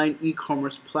online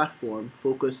e-commerce platform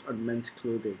focused on men's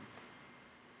clothing.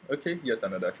 Okay, yet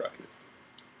another track list.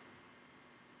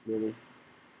 Really?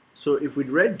 So if we'd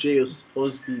read J.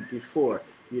 Osby before,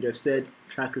 you'd have said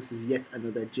Tracklist is yet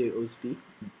another J. Osby.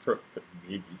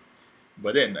 Maybe.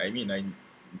 But then, I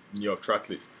knew of track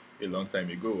lists a long time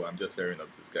ago. I'm just hearing of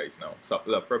these guys now. So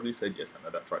I've probably said yes,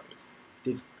 another track list.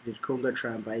 Did Konga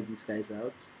try and buy these guys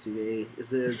out today?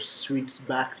 Is there a sweet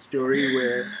backstory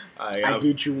where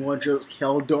Adejuwon just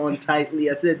held on tightly?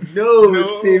 I said,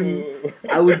 no, Sim,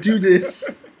 I will do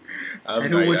this. I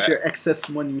don't want your excess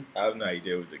money. I have no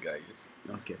idea who the guy is.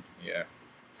 Okay. Yeah.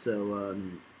 So,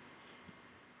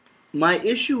 my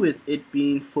issue with it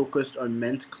being focused on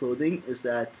men's clothing is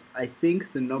that I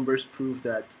think the numbers prove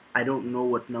that I don't know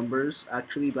what numbers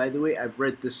actually. By the way, I've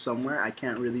read this somewhere. I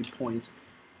can't really point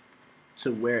to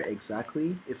where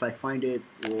exactly. If I find it,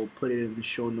 we'll put it in the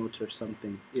show notes or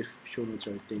something. If show notes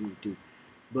are a thing we do,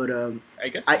 but I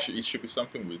guess it should be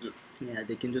something we do. Yeah,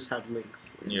 they can just have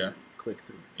links. Yeah. Click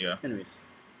through. Yeah. Anyways,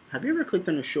 have you ever clicked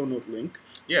on a show note link?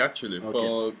 Yeah, actually,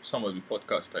 for some of the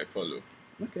podcasts I follow.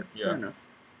 Okay. Yeah. Fair enough.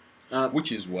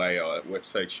 Which is why our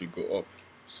website should go up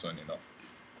soon enough.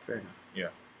 Fair enough. Yeah.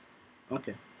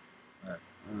 Okay. Alright.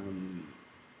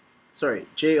 Sorry,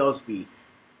 J. Osby.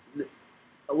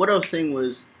 What I was saying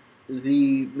was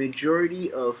the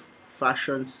majority of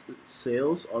fashion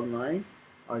sales online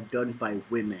are done by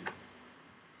women.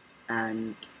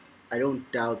 And I don't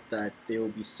doubt that they will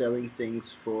be selling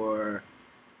things for...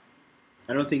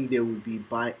 I don't think they would be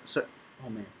buying... Oh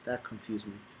man, that confused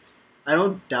me. I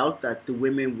don't doubt that the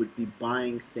women would be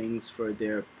buying things for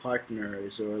their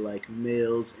partners or like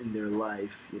males in their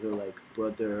life, like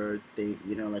brother,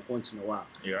 like once in a while.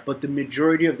 Yeah. But the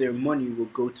majority of their money will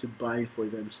go to buying for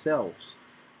themselves.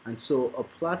 And so a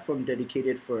platform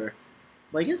dedicated for,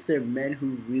 well, I guess they're men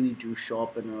who really do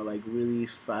shop and are like really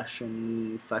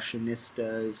fashionistas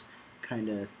kind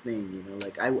of thing,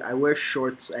 like I wear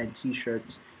shorts and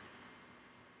t-shirts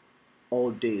all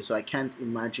day, so I can't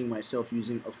imagine myself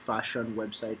using a fashion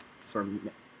website for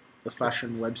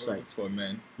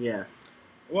men. Yeah.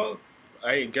 Well,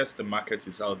 I guess the market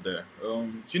is out there.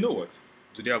 Do you know what?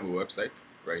 Do they have a website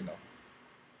right now?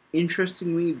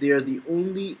 Interestingly, they're the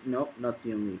only... No, not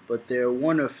the only, but they're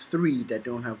one of 3 that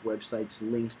don't have websites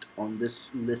linked on this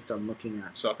list I'm looking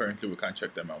at. So apparently we can't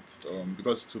check them out.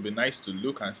 Because it would be nice to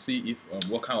look and see if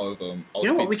what kind of outfits... You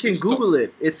know what? We can Google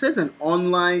it. It says an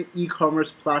online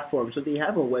e-commerce platform, so they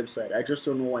have a website. I just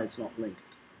don't know why it's not linked.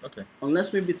 Okay.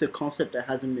 Unless maybe it's a concept that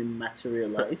hasn't been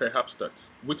materialized. Perhaps that.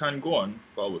 We can go on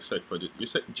while we search for it. You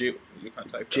said J... You can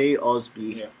type J.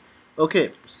 Osby. Yeah. Okay,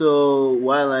 so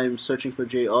while I'm searching for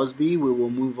J. Osby, we will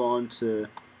move on to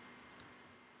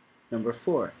number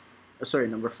 5.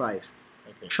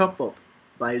 Okay. Chop Up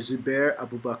by Zubair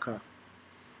Abubakar.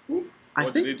 What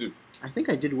did they do? I think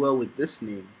I did well with this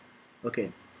name.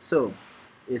 Okay, so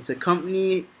it's a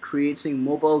company creating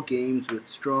mobile games with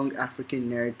strong African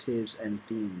narratives and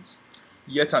themes.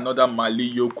 Yet another Mali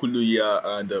Yokuluya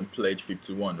and Pledge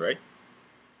 51, right?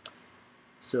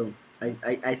 So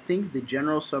I think the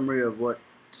general summary of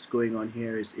what's going on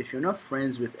here is if you're not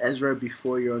friends with Ezra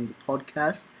before you're on the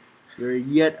podcast, you're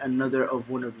yet another of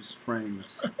one of his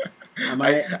friends. Am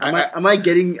I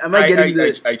getting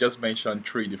the... I just mentioned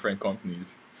 3 different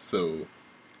companies, so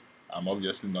I'm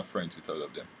obviously not friends with all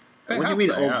of them. What do you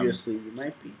mean obviously? You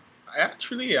might be. I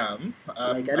actually am.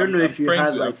 I don't know if you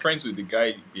friends had with, I'm friends with the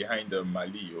guy behind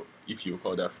Mali, if you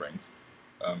call that friends.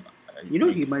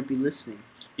 He might be listening.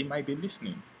 He might be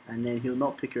listening. And then he'll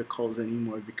not pick your calls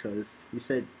anymore because he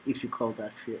said if you call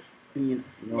that fear.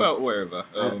 Well, wherever.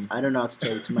 I don't know how to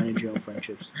tell you to manage your own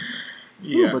friendships.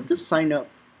 Yeah. Ooh, but this sign up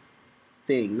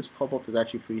thing, this pop up is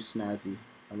actually pretty snazzy.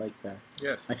 I like that.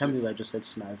 Yes. I can't believe I just said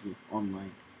snazzy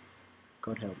online.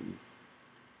 God help me.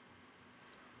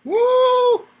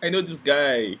 Woo! I know this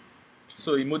guy.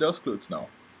 So he models clothes now.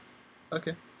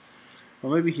 Okay.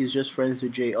 Or maybe he's just friends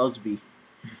with Jay Osby.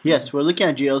 Yes, we're looking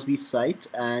at Jay Osby's site,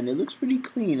 and it looks pretty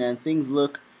clean, and things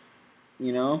look,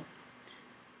 you know,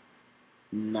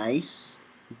 nice,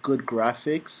 good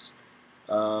graphics.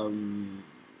 Um,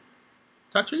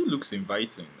 It actually looks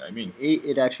inviting. I mean,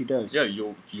 it actually does. yeah,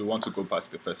 you want to go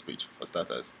past the first page for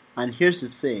starters. And here's the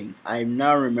thing: I'm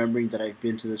now remembering that I've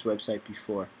been to this website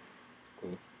before.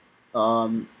 Cool.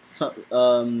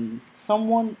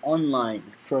 Someone online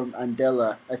from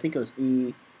Andela, I think it was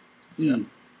Yeah. E,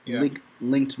 Yeah.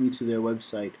 linked me to their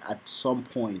website at some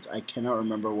point. I cannot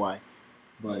remember why,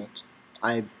 Oh. but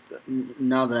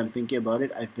now that I'm thinking about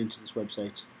it, I've been to this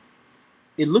website.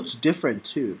 It looks different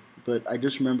too, but I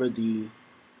just remember the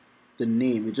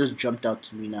name. It just jumped out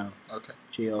to me now. Okay.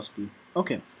 JLSB.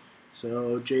 Okay,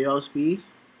 so JLSB,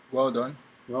 Well done.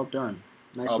 well done.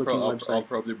 Nice I'll, looking I'll website.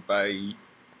 probably buy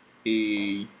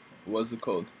a what's it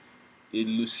called? A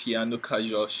Luciano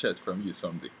casual shirt from you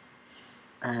someday.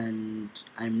 And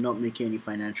I'm not making any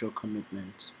financial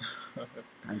commitment.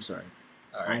 I'm sorry.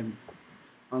 All right.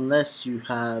 Unless you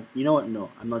have, you know what? No,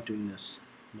 I'm not doing this.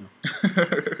 No.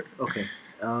 Okay.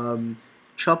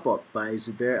 Chop Up by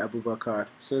Zubair Abubakar.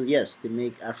 So yes, they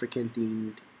make African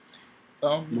themed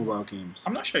mobile games.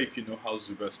 I'm not sure if you know how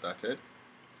Zuber started.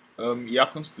 He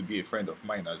happens to be a friend of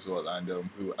mine as well, and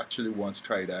we actually once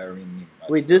tried hiring him.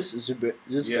 Wait, this Zubair,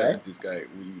 this yeah, guy? this guy.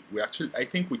 We actually, I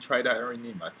think we tried hiring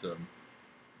him at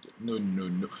no.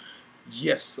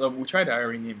 Yes, we tried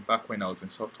hiring him back when I was in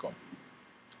Softcom.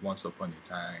 Once upon a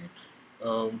time.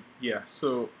 Yeah,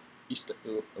 so his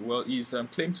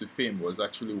claim to fame was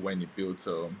actually when he built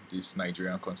this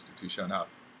Nigerian Constitution app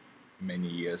many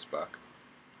years back,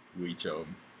 which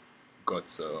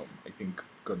got I think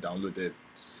got downloaded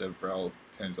several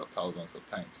tens of thousands of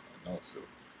times, and also,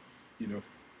 you know,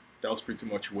 that was pretty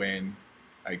much when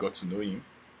I got to know him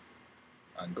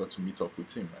and got to meet up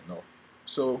with him and all.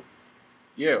 So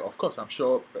yeah, of course, I'm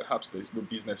sure perhaps there's no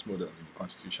business model in the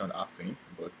Constitution Act thing,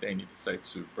 but then he decided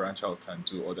to branch out and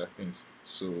do other things.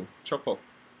 So Chop Up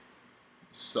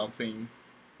is something,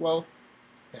 well,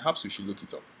 perhaps we should look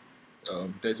it up.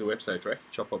 There's a website, right?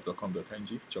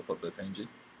 chopup.com.ng, chopup.ng.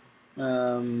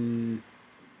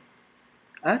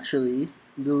 Actually,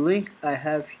 the link I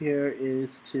have here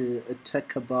is to a Tech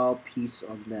Cabal piece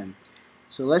on them.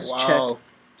 So let's check.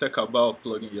 Tech Cabal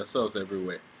plugging yourselves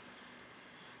everywhere.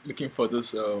 Looking for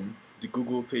this the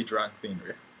Google page rank thing,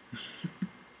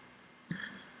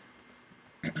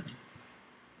 right?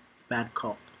 Bad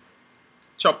cop.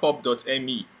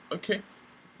 Chopup.me. Okay.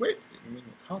 Wait a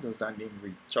minute. How does that name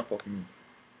read? Chop up me.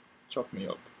 Chop me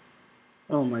up.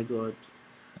 Oh my god.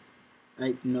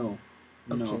 No.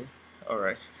 Okay.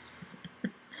 Alright.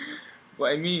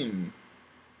 Well, I mean,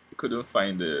 you couldn't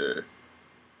find the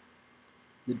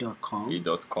 .com.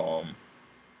 The .com.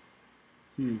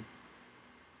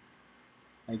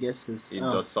 I guess it's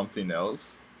dot something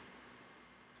else.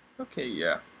 Okay,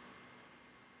 yeah.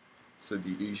 So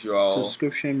the usual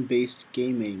subscription-based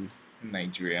gaming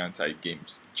Nigerian type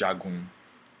games, Jagun,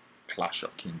 Clash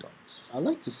of Kingdoms. I'd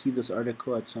like to see this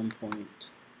article at some point.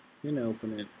 I'm gonna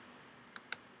open it.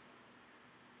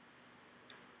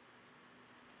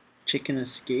 Chicken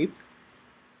Escape.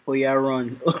 Oh yeah,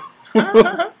 run.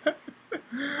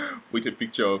 With a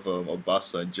picture of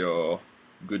Obasanjo,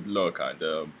 Good Luck, and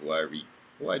Buhari.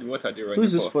 What are they running for?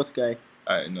 Who's this fourth guy?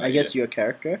 I guess your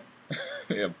character?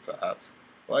 Yeah, perhaps.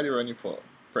 Why are they running for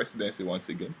presidency once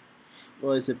again?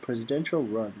 Well, it's a presidential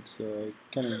run, so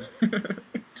kind of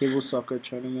table soccer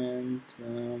tournament.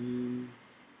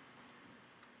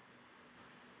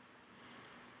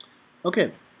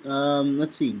 Okay,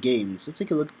 let's see, games. Let's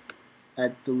take a look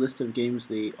at the list of games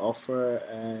they offer,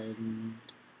 and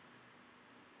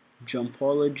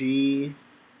Jumpology,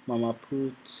 Mama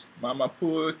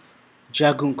Put,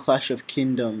 Jagun Clash of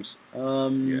Kingdoms.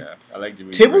 Yeah, I like the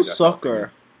way table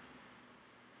soccer.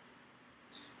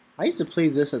 I used to play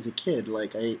this as a kid.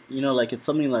 Like it's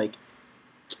something like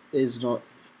is not,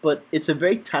 but it's a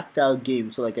very tactile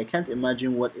game. So like I can't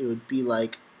imagine what it would be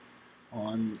like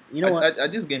on. Are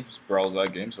these games browser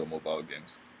games or mobile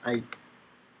games?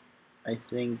 I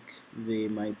think they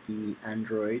might be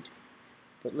Android,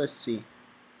 but let's see.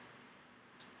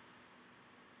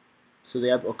 So they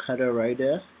have Okada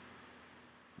Rider.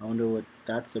 I wonder what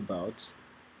that's about.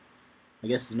 I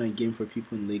guess it's not a game for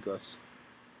people in Lagos.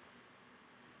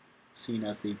 Seeing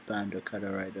as they've banned Okada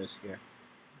Riders here.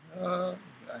 I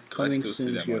still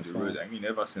see them on the road. I mean,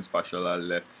 ever since Fashola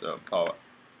left power,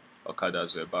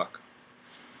 Okadas were back.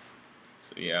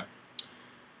 So yeah.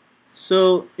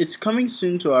 So it's coming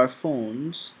soon to our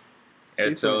phones.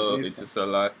 Airtel,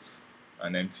 Etisalat,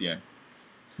 and MTN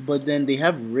But then they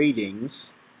have ratings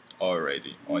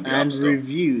already on the App and Store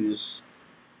reviews.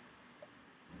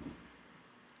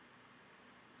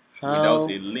 without How?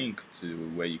 a link to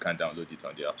where you can download it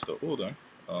on the App Store. Hold on.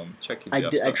 Check if I the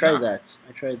App did. I Store. tried Nah, that.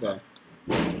 I tried it's not.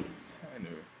 that.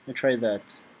 Anyway, I tried that.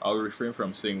 I'll refrain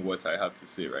from saying what I have to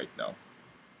say right now.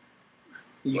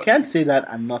 You But can't say that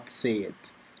and not say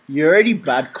it. You're already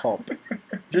bad cop.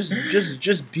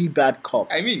 Just be bad cop.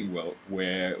 I mean, well,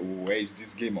 where is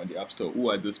this game on the App Store? Who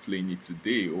are those playing it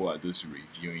today? Who are those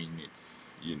reviewing it?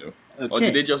 You know, or did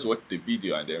Okay. they just watch the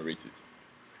video and then rate it?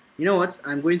 You know what?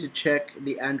 I'm going to check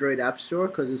the Android App Store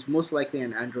because it's most likely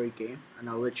an Android game, and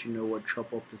I'll let you know what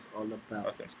Chop Up is all about.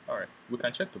 Okay, all right. We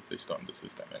can check the Play Store on the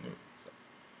system anyway.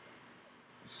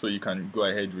 So you can go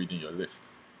ahead reading your list.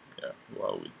 Yeah,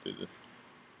 while we do this.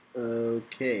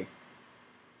 Okay.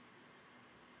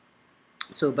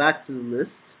 So back to the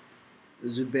list.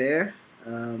 Zubair,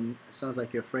 sounds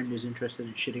like your friend is interested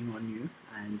in shitting on you,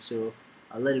 and so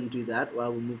I'll let him do that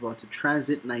while we move on to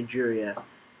Transit Nigeria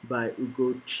by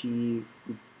Ubome.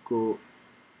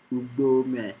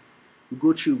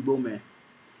 Ugochi Ubome,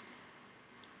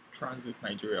 Transit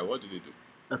Nigeria. What do they do?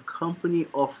 a company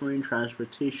offering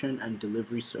transportation and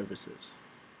delivery services.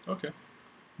 Okay,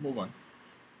 move on.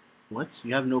 What?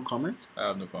 You have no comment? I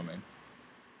have no comments.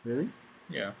 Really?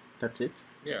 Yeah, That's it?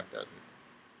 yeah, that's it.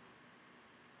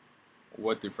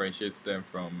 What differentiates them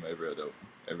from every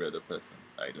other person?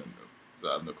 I don't know. So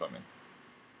I have no comments.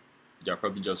 They're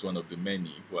probably just one of the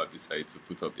many who have decided to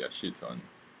put up their shit on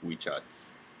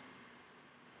WeChat,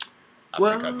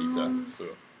 AfricaBeta. So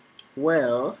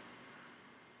Well,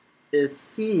 it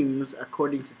seems,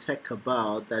 according to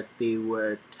TechCabal, that they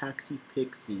were Taxi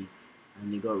Pixie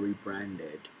and they got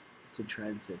rebranded to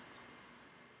Transit.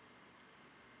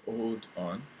 hold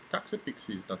on. Taxi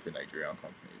Pixie is not a Nigerian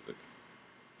company, is it?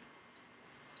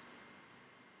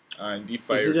 And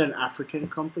Is it an African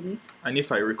company?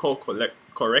 if I recall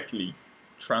correctly,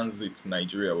 Transit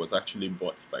Nigeria was actually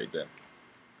bought by them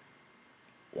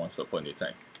once upon a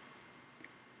time.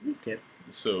 Okay.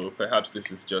 So perhaps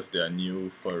this is just their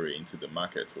new foray into the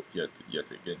market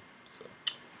yet again. So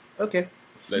Okay.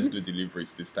 let's do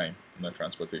deliveries this time, not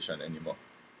transportation anymore.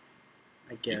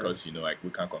 I guess. Because like we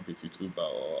can't compete with Uber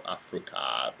or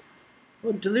AfricaBeta.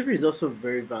 Well, delivery is also a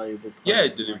very valuable part Yeah,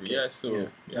 of the delivery. market. Yeah, so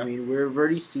yeah. I mean, we've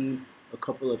already seen a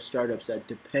couple of startups that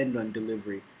depend on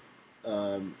delivery.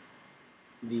 The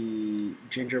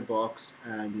Ginger Box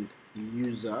and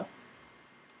User.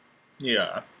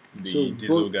 Yeah, the So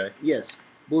diesel both, guy. yes,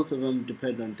 both of them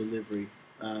depend on delivery.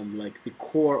 Like the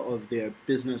core of their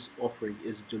business offering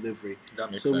is delivery. That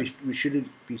makes So sense. we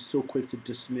shouldn't be so quick to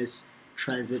dismiss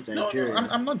Transit No, Nigeria.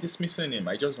 I'm not dismissing him.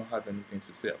 I just don't have anything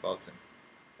to say about him.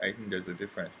 I think there's a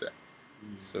difference there.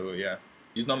 So yeah,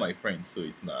 he's not my friend, so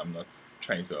it's not. I'm not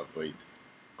trying to avoid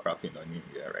crapping on him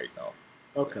here right now.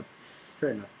 Okay, fair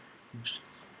enough.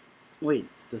 Wait,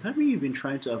 does that mean you've been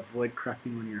trying to avoid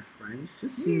crapping on your friends?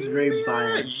 This seems very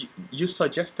biased. You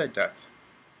suggested that.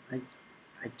 I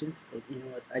didn't. You know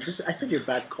what? I said you're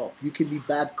bad cop. You can be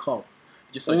bad cop.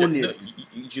 You, Own no, it.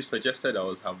 you suggested I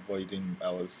was avoiding.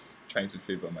 I was trying to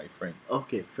favor my friends.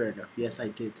 Okay, fair enough. Yes, I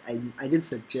did. I didn't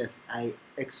suggest. I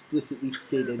explicitly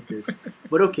stated this.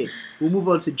 But okay, we'll move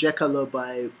on to Jekala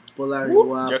by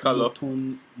Bolariwa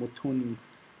Jekala. Motoni.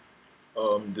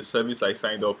 The service I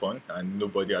signed up on, and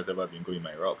nobody has ever been going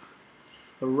my route.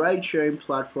 A ride-sharing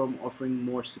platform offering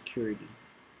more security.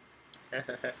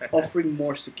 Offering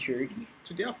more security?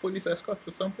 Do they have police escorts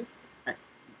or something?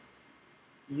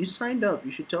 You signed up.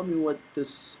 You should tell me what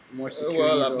this more security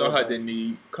Well, is I've all not had about.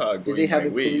 any car Did going they have my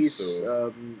a way, police?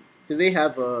 so Did they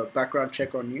have a background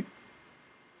check on you?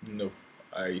 no.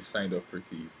 I signed up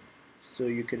pretty easy. So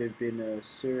you could have been a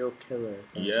serial killer.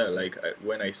 Yeah, like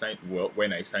when I signed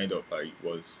up, I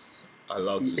was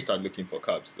allowed to start looking for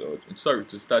cabs.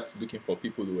 To start looking for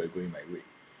people who were going my way.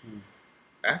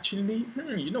 Actually,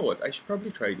 you know what? I should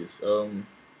probably try this.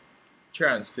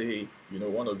 Try and say,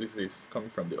 one of these days coming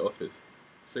from the office.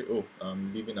 Say, oh,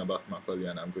 I'm leaving about Macaulay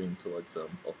and I'm going towards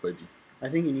Okwedi. I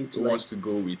think you need to Who wants to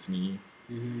go with me?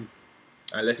 Mm-hmm.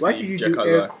 And let's Why say did you it's do Jekala.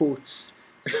 air quotes?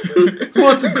 Who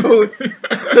wants to go?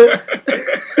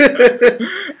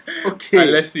 Okay.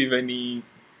 And let's see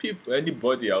if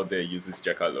anybody out there uses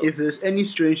Jekala. If there's any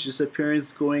strange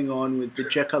disappearance going on with the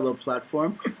Jekalo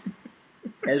platform,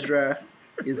 Ezra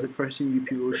is the person you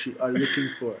people are looking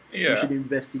for. Yeah. You should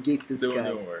investigate this guy.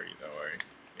 Don't worry.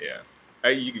 Yeah.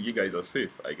 You guys are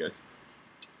safe, I guess.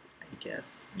 I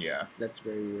guess. Yeah. That's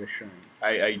very reassuring.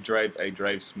 I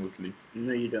drive smoothly.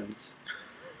 No, you don't.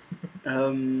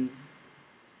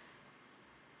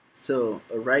 So,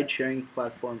 a ride-sharing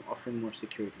platform offering more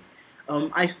security.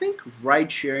 I think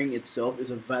ride sharing itself is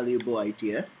a valuable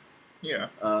idea. Yeah,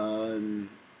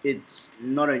 It's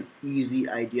not an easy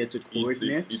idea to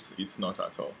coordinate, it's not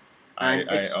at all.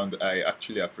 and I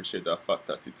actually appreciate the fact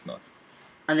that it's not.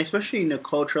 especially in a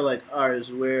culture like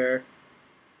ours where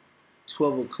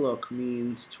 12 o'clock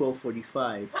means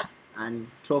 12:45, and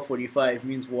 12:45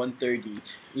 means 1:30.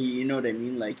 You know what I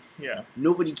mean? Like Yeah,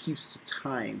 nobody keeps the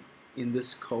time in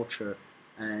this culture,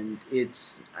 and it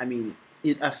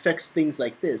affects things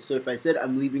like this. So if I said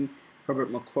I'm leaving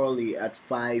Herbert Macaulay at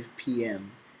 5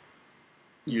 p.m.,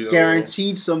 you know,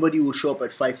 guaranteed somebody will show up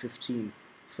at 5:15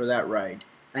 for that ride,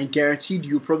 and guaranteed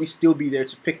you'll probably still be there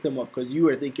to pick them up because you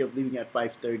were thinking of leaving at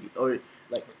 5:30, or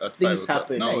like at five things o'clock.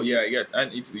 happen. No, And yeah, yeah,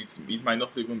 and it might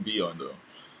not even be on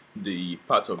the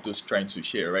part of those trying to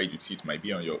share right. It might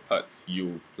be on your part.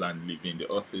 You plan leaving the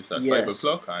office at yes, 5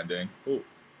 o'clock, and then things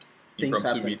impromptu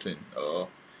happen. meeting or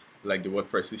like the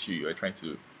WordPress issue you were trying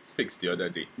to fix the other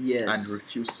day, and Yes,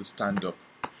 refuse to stand up.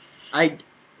 I.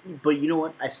 But you know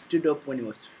what? I stood up when it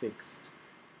was fixed,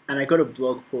 and I got a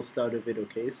blog post out of it.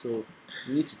 Okay, so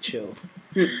you need to chill.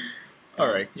 All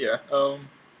right, yeah.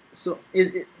 So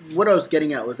what I was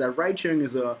getting at was that ride sharing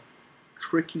is a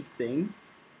tricky thing,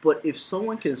 but if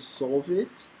someone can solve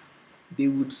it, they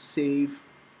would save.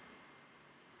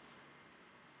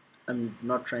 I'm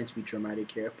not trying to be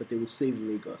dramatic here, but they would save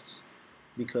Lagos,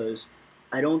 because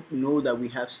I don't know that we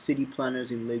have city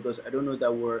planners in Lagos. I don't know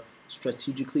that we're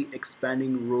strategically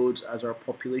expanding roads as our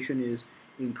population is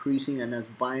increasing and as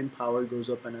buying power goes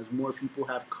up and as more people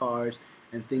have cars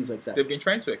and things like that. They've been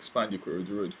trying to expand the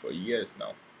Ikorodu Road for years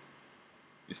now.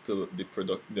 It's still the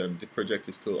project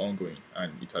is still ongoing,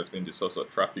 and it has been the source of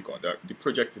traffic on that. The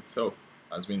project itself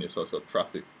has been a source of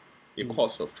traffic, a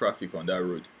cause of traffic on that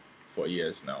road for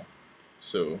years now.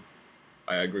 So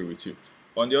I agree with you.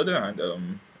 On the other hand,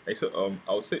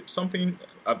 I'll say something.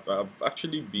 I've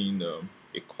actually been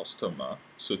a customer,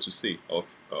 so to say, of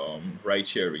ride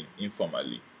sharing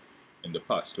informally in the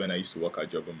past when I used to work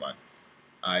at Jobberman.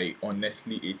 I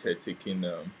honestly hated taking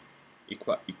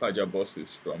Ipaja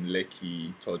buses from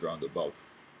Lekki third roundabout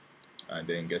and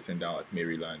then getting down at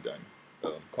Maryland and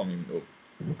coming up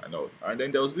and all. And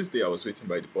then there was this day I was waiting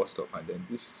by the bus stop, and then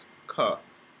this car,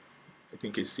 I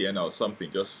think a Sienna or something,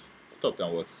 just stopped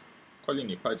and was calling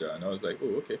Ipaja, and I was like,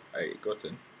 oh, okay, I got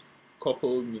in.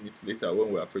 Couple minutes later, when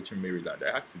we were approaching Maryland, I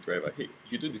asked the driver, hey,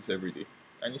 you do this every day?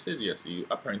 And he says yes. He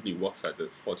apparently works at the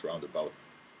fourth roundabout,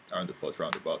 around the fourth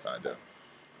roundabout, and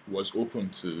was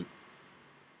open to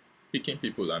picking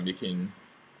people and making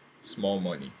small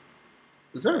money.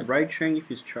 Is that ride sharing if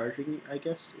he's charging you? I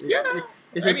guess. Yeah,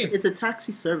 It's a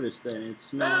taxi service then.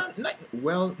 It's not.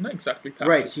 Not exactly taxi.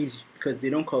 Right, because they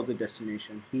don't call the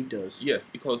destination. He does. Yeah,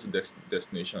 he calls the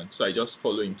destination. So I just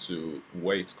follow him to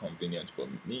where it's convenient for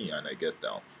me, and I get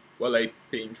down. Well, I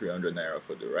pay him 300 naira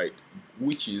for the ride,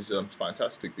 which is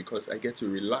fantastic because I get to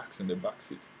relax in the back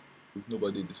seat with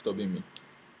nobody disturbing me.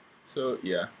 So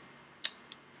yeah,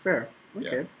 Fair. yeah.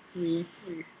 Okay.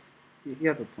 You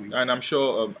have a point. And I'm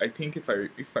sure. I think if I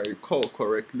recall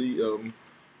correctly,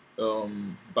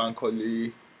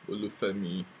 Bankole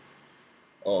Olufemi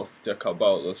of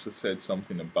BigCabal also said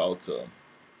something about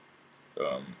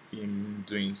him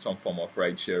doing some form of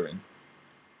ride sharing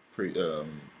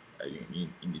in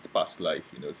his past life,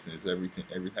 since every time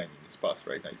in his past,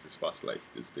 right now it's his past life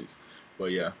these days.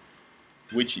 But yeah,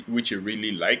 which he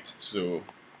really liked. So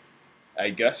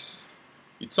I guess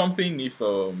it's something if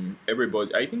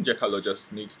everybody, I think Jekalo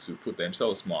just needs to put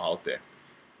themselves more out there.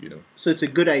 So it's a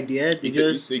good idea.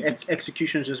 Because it's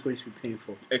execution is just going to be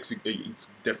painful. It's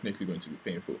definitely going to be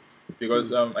painful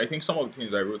because I think some of the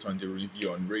things I wrote on the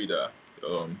review on Radar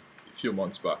a few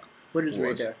months back. What is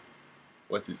Radar?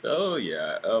 What is? Oh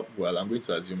yeah. Well, I'm going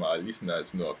to assume our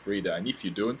listeners know of Radar, and if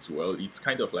you don't, well, it's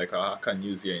kind of like our Hacker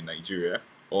News here in Nigeria,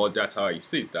 or that's how I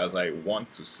see it. As I want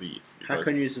to see it.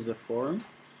 Hacker News is a forum.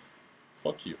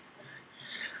 Fuck you.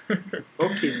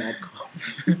 Okay, Mad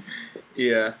Call.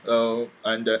 Yeah,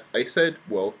 and I said,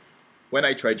 well, when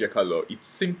I tried Jekalo, it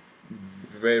seemed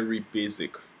very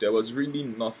basic. There was really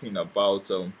nothing about.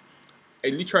 I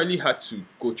literally had to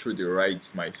go through the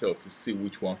rides myself to see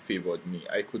which one favored me.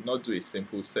 I could not do a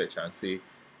simple search and say,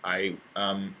 I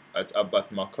am at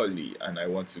Abat Macaulay and I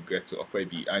want to get to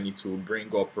Okwebi, and it will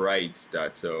bring up rides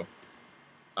that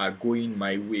are going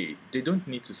my way. They don't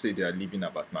need to say they are leaving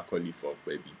Abat Macaulay for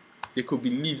Okwebi. They could be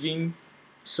leaving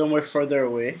somewhere further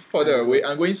away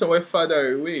and going somewhere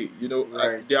further away.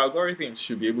 Right. The algorithm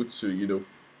should be able to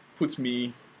put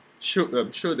me show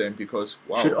them because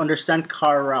wow, should understand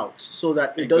car routes so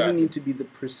that it doesn't need to be the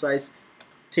precise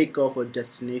takeoff or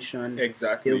destination,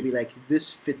 Exactly. it'll be like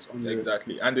this fits on the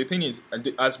Exactly. And the thing is,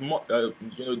 as more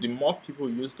the more people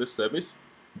use the service,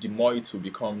 the more it will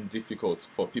become difficult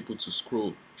for people to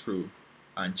scroll through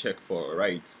and check for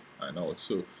rights and all.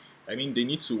 So, I mean, they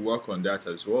need to work on that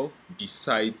as well.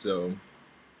 Besides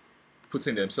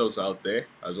putting themselves out there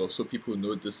as well, so people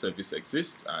know the service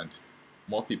exists and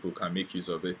more people can make use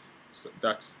of it. So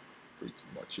that's pretty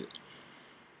much it.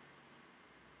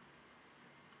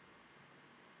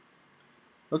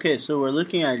 Okay, so we're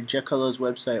looking at Jekalo's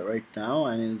website right now,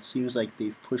 and it seems like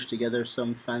they've pushed together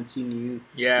some fancy new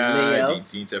Yeah,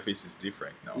 layouts. the interface is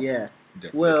different now. Yeah.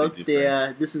 Definitely Well,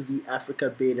 different. this is the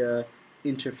AfricaBeta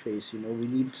interface. You know, we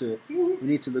need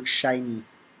to look shiny.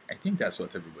 I think that's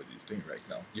what everybody is doing right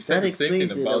now. You said That the same thing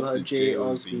explains it about about J. J.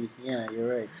 Osby. Yeah, you're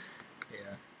right.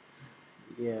 Yeah.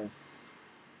 Yes.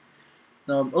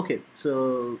 Okay,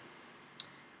 so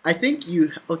I think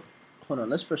you. Oh, hold on.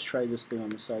 Let's first try this thing on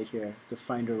the side here. The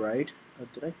find a ride.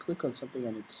 Did I click on something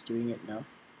and it's doing it now?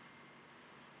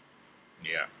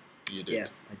 Yeah, you did. Yeah,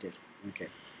 I did. Okay.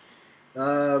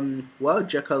 While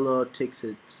Jekalo takes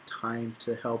its time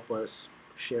to help us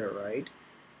share a ride,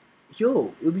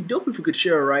 yo, it would be dope if we could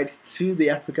share a ride to the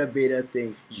Africa Beta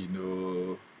thing. You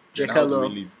know, then how do we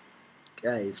live?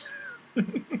 Guys,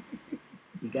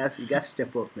 you guys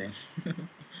step up, man.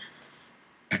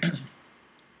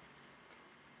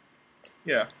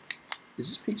 Yeah, Is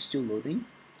this page still loading?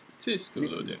 it is still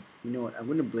loading. You know what? I'm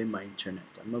going to blame my internet.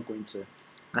 I'm not going to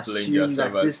Blame your assume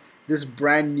that servers. this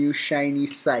brand new shiny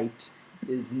site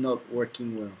is not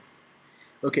working well.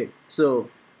 Okay, so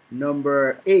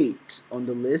number 8 on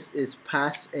the list is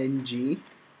Pass NG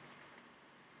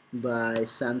by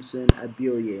Samson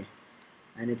Abioye,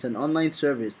 and it's an online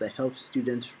service that helps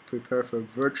students prepare for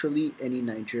virtually any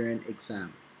Nigerian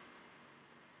exam.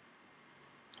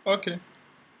 Okay.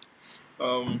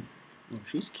 Oh,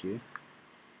 she's cute.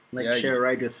 Like, Yeah, share a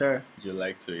ride with her. You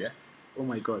like to, yeah? Oh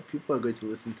my god, people are going to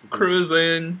listen to this.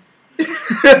 Cruising.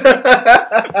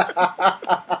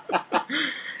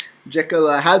 Jekyll,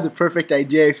 I have the perfect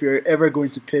idea if you're ever going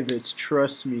to pivot.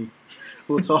 Trust me.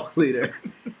 We'll talk later.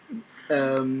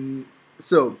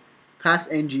 So,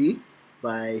 Pass NG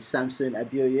by Samson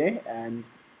Abioye, and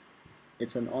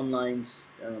it's an online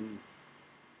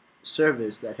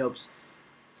service that helps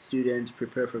students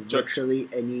prepare for virtually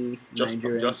any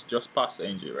Nigerian. Just pass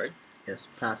NG, right? Yes,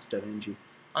 Pass.ng.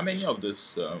 How many of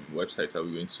these websites are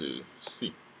we going to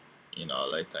see in our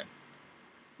lifetime?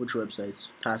 Which websites?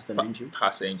 Pass.ng?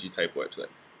 Pass NG type websites.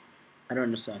 I don't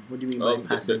understand. What do you mean by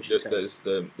Pass.ng type?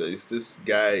 There's this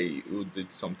guy who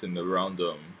did something around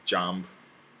Jamb.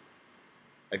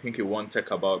 I think he won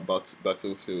Tech About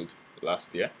Battlefield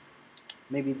last year.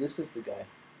 Maybe this is the guy.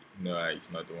 No, he's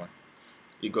not the one.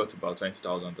 He got about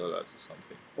 $20,000 or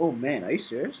something. Oh man, are you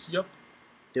serious? Yep.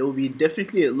 There will be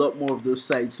definitely a lot more of those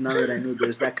sites now that I know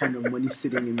there's that kind of money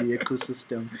sitting in the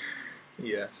ecosystem.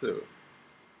 Yeah, so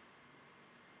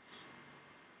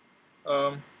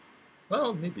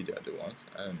well, maybe the other ones.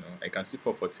 I don't know. I can see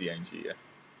 440 NG, yeah.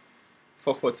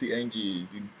 440 NG,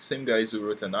 the same guys who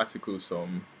wrote an article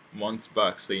some months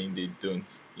back saying they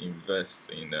don't invest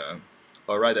in,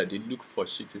 or rather, they look for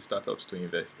shitty startups to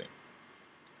invest in.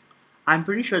 I'm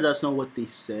pretty sure that's not what they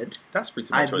said. That's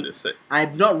pretty much what they said.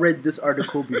 I've not read this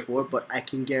article before, but I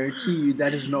can guarantee you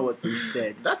that is not what they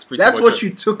said. That's what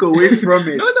you took away from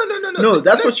it. No,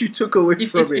 that's what you took away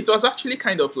from it. It was actually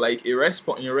kind of like in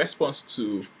response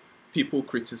to people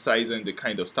criticizing the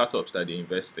kind of startups that they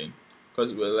invest in.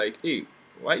 Because we're like, hey,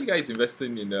 why are you guys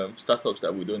investing in startups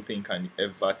that we don't think can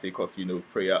ever take off,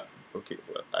 prayer? Okay,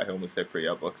 well, I almost said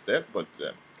prayer box there, but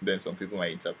then some people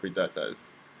might interpret that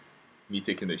as me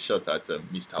taking a shot at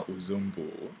Mr.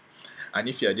 Ozumbo. And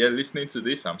if you're there listening to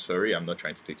this, I'm sorry, I'm not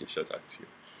trying to take a shot at you.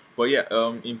 But yeah,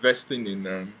 investing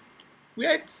in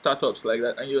weird startups like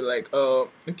that, and you're like,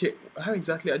 okay, how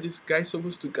exactly are these guys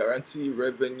supposed to guarantee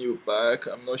revenue back?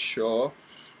 I'm not sure.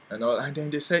 And all, and then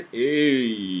they said,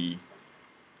 hey,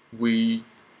 we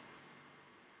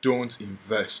don't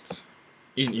invest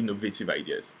in innovative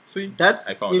ideas. See, I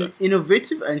found that.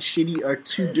 Innovative and shitty are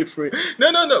two different. No.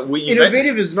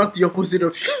 Innovative is not the opposite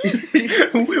of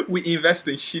shitty. We invest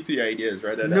in shitty ideas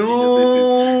rather than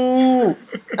innovative.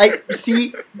 I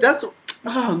see. That's.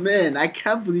 Oh man, I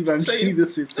can't believe I'm saying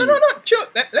this with you. No. Chill.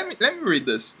 Let me read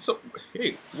this. So,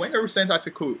 hey, when a recent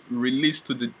article released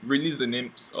the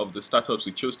names of the startups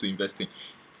we chose to invest in,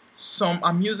 some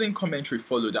amusing commentary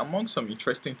followed among some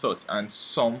interesting thoughts, and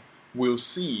some we'll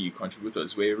see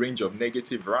contributors were a range of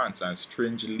negative rants and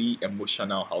strangely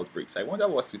emotional outbreaks. I wonder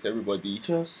what's with everybody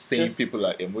saying people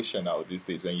are emotional these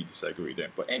days when you disagree with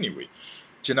them. But anyway,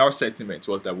 general sentiment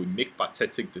was that we make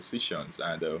pathetic decisions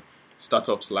and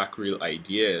startups lack real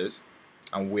ideas,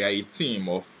 and we are a team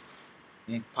of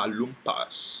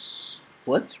Oompa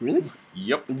What? Really?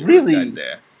 Yep, they wrote Really? that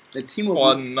there. A team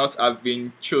For of not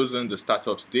having chosen the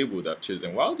startups they would have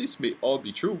chosen. While this may all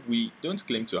be true, we don't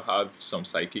claim to have some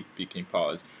psychic picking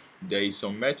powers. There is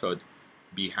some method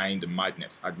behind the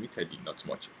madness, admittedly not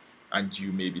much. And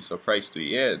you may be surprised to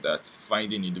hear that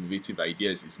finding innovative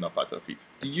ideas is not part of it.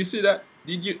 Did you see that?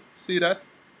 Did you see that?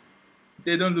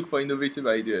 They don't look for innovative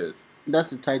ideas. That's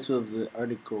the title of the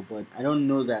article, but I don't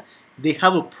know that they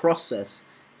have a process.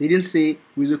 They didn't say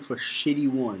we look for shitty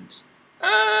ones.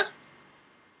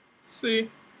 See?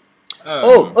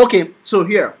 Oh, okay. So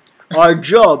here, our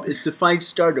job is to find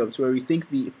startups where we think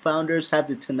the founders have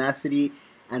the tenacity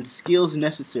and skills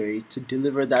necessary to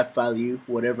deliver that value,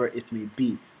 whatever it may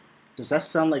be. Does that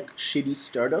sound like shitty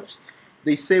startups?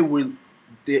 They say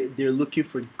they're looking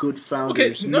for good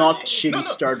founders, not shitty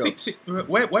startups. See,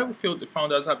 why we feel the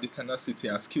founders have the tenacity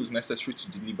and skills necessary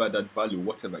to deliver that value,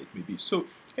 whatever it may be. So,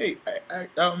 hey,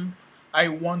 I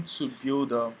want to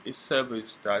build a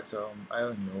service that I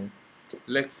don't know,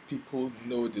 lets people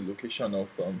know the location of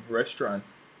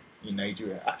restaurants in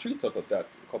Nigeria. I actually thought of that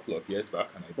a couple of years back,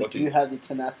 and I But bought do it. you have the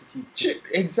tenacity?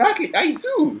 Exactly, I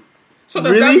do. So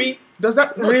does Really? that mean? Does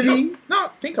that no, Really? No,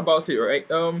 now think about it, right?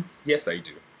 Yes, I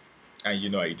do, and you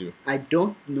know I do. I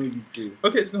don't know you do.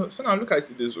 Okay, so now look at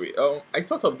it this way. I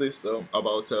thought of this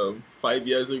about 5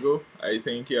 years ago. I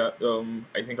think yeah.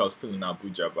 I think I was still in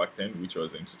Abuja back then, which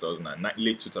was in 2009,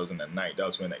 late 2009. That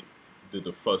was when I did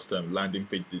the first landing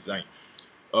page design.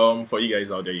 For you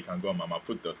guys out there, you can go on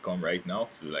mamaput.com right now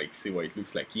to like see what it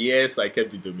looks like. Yes, I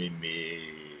kept the domain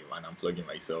name and I'm plugging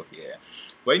myself here.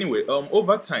 But anyway,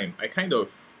 over time, I kind of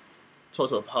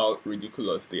thought of how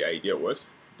ridiculous the idea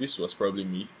was. This was probably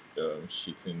me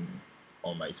shitting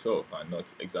on myself and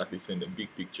not exactly seeing the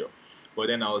big picture. But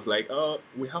then I was like,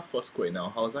 we have Foursquare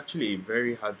now. I was actually a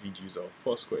very avid user of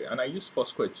Foursquare, and I used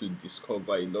Foursquare to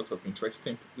discover a lot of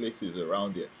interesting places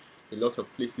around here, a lot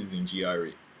of places in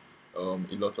GRA,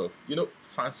 a lot of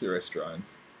fancy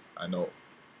restaurants. I know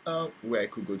where I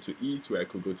could go to eat, where I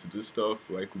could go to do stuff,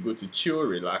 where I could go to chill,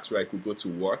 relax, where I could go to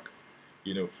work.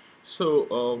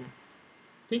 So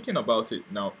thinking about it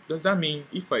now, does that mean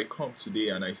if I come today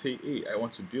and I say, hey, I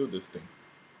want to build this thing,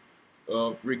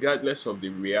 regardless of the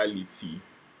reality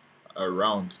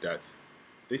around that,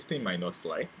 this thing might not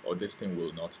fly or this thing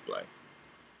will not fly,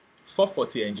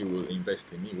 440NG will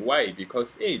invest in me. Why?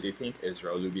 Because hey, they think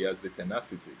Ezra Olubi has the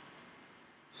tenacity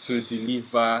to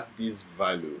deliver this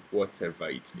value, whatever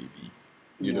it may be.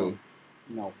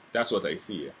 No. That's what I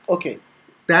see here. Okay,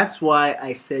 that's why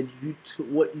I said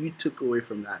what you took away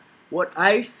from that. What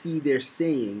I see they're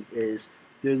saying is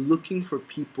they're looking for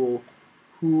people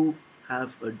who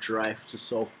have a drive to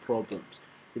solve problems.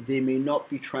 They may not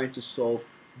be trying to solve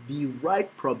the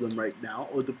right problem right now,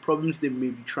 or the problems they may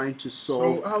be trying to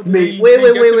solve. So how do Wait.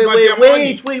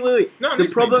 No, The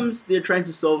problems they're trying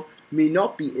to solve may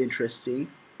not be interesting,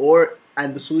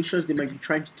 and the solutions they might be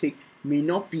trying to take may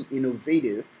not be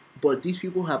innovative. But these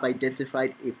people have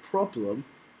identified a problem,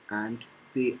 and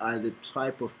they are the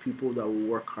type of people that will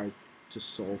work hard to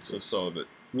solve it.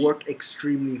 Work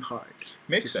extremely hard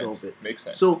to solve it. Makes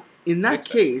sense. So in that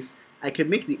case, I can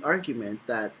make the argument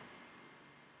that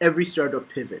every startup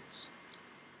pivots.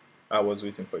 I was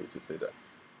waiting for you to say that.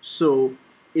 So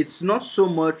it's not so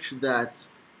much that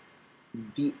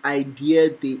the idea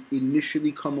they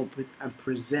initially come up with and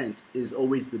present is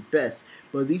always the best,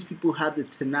 but these people have the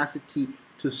tenacity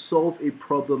to solve a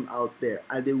problem out there,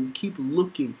 and they will keep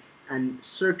looking and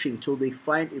searching till they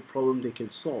find a problem they can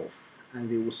solve, and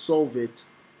they will solve it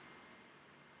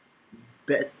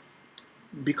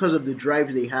because of the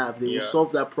drive they have. They will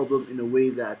solve that problem in a way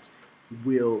that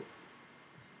will,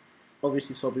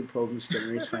 obviously solving problems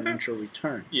generates financial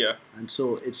return. Yeah. And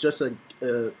so it's just a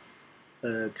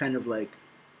kind of like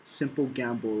simple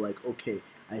gamble, like, okay,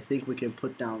 I think we can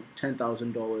put down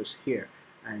 $10,000 here,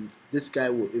 and this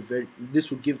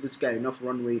will give this guy enough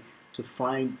runway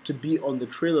to be on the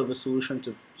trail of a solution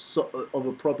of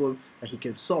a problem that he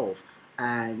can solve,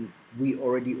 and we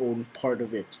already own part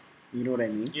of it. You know what I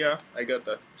mean? Yeah, I got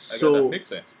that. So makes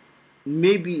sense.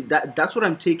 Maybe that's what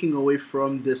I'm taking away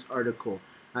from this article.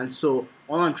 And so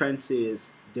all I'm trying to say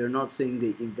is they're not saying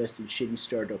they invest in shitty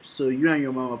startups. So you and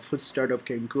your mama put startup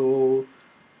can go.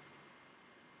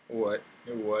 What?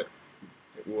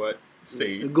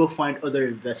 Say. Go find other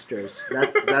investors.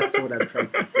 That's what I'm trying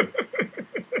to say.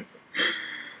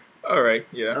 All right.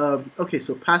 Yeah. Okay.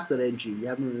 So past that NG, you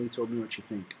haven't really told me what you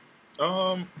think.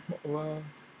 Well,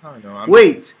 I don't know.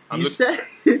 You said.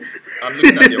 I'm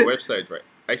looking at your website, right?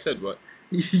 I said what?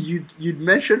 you'd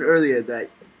mentioned earlier that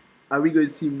are we going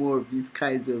to see more of these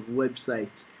kinds of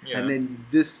websites? Yeah. And then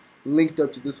this linked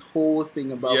up to this whole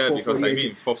thing about Yeah, because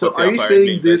 440. 440 So are you apparently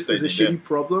saying this is invested a in them. shitty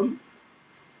problem?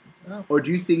 No, Or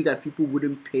do you think that people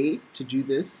wouldn't pay to do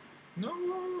this? no,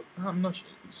 I'm not sure.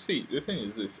 See, the thing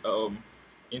is this,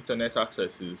 internet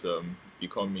access is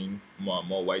becoming more and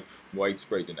more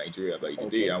widespread in Nigeria by the day,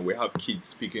 Okay. and we have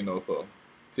kids picking up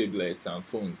tablets and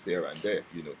phones there and there,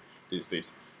 these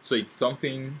days. So it's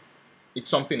something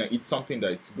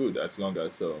that's good as long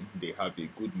as they have a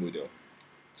good model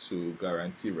to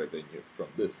guarantee revenue from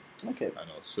this, Okay. and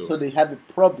also So they have a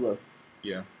problem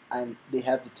yeah, and they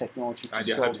have the technology to and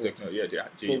they have solve the it. technology. Yeah,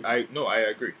 So- I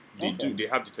agree. They Okay. do. They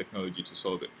have the technology to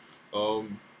solve it.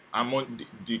 I'm on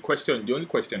the question. The only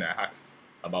question I asked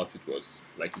about it was,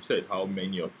 like you said, how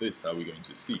many of this are we going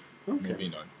to see Okay.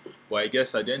 moving on? But I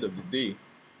guess at the end of the day,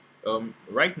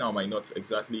 right now might not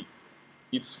exactly.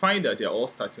 It's fine that they're all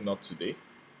starting up today.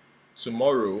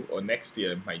 Tomorrow or next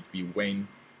year might be when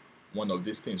one of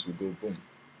these things will go boom.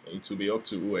 It will be up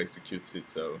to who executes it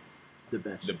The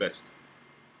best. the best.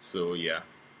 So yeah,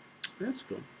 That's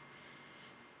cool.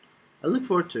 I look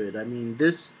forward to it. I mean,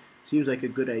 this seems like a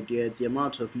good idea. The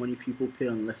amount of money people pay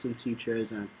on lesson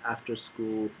teachers and after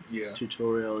school yeah,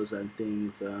 tutorials and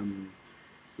things,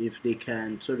 if they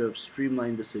can sort of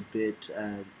streamline this a bit,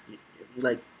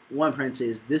 like what I'm trying to say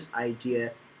is this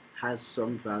idea has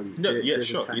some value. no, yeah, There's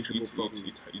sure. a tangible problem.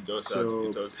 It does So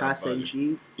it does have Pass value.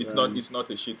 NG, It's not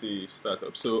a shitty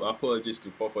startup. So apologies to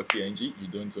 440NG. You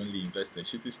don't only invest in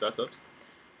shitty startups.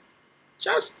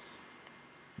 Just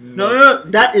no,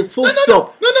 that is full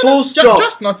stop. no, Full stop.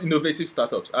 just not innovative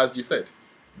startups, as you said.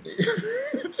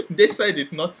 They said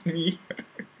it, not me.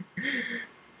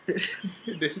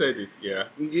 They said it, yeah.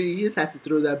 You just had to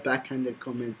throw that backhanded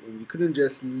comment in. You couldn't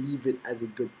just leave it as a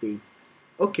good thing.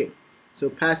 Okay, so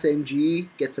Pass NG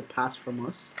gets a pass from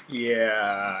us.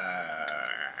 Yeah.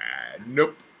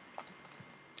 Nope.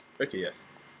 Okay, yes.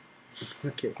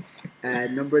 Okay,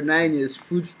 and number 9 is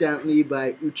Food Stanley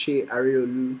by Uche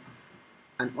Areolu,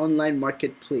 an online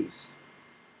marketplace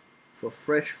for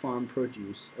fresh farm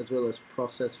produce as well as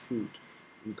processed food,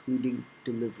 including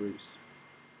deliveries.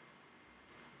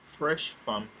 Fresh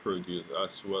farm produce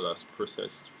as well as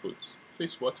processed foods.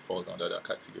 Please, what falls under that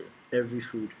category? Every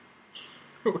food.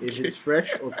 If Okay. it's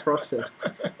fresh or processed.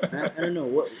 I don't know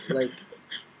what, like,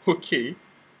 Okay.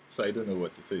 So I don't know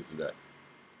what to say to that.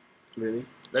 really?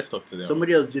 Let's talk to them.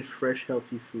 Somebody else did fresh,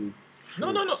 healthy food.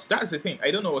 No. Fruits. That's the thing. I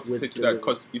don't know what to With say to that delivery.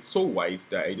 because it's so wide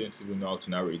that I don't even know how to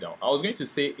narrow it down. I was going to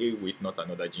say a with not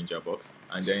another ginger box,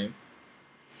 and then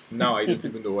now I don't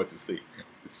even know what to say.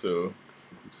 So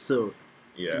So,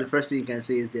 yeah. the first thing you can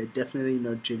say is they're definitely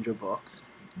not ginger box.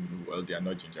 Well, they are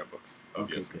not ginger box,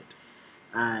 obviously. Okay,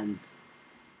 good. And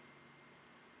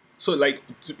So like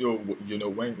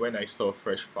when I saw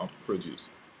fresh farm produce,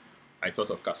 I thought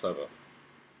of cassava.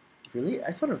 really,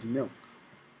 I thought of milk.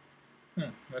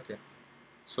 Okay.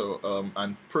 So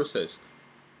and processed,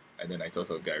 and then I thought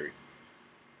of Gary.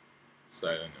 So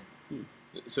I don't know.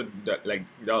 So that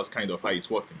was kind of how it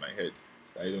worked in my head.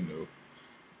 So I don't know.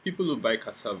 People who buy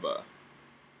cassava,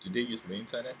 do they use the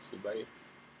internet to buy it?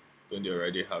 Don't they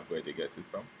already have where they get it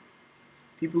from?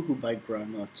 People who buy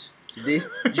groundnut, do they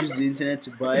use the internet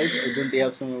to buy it, or don't they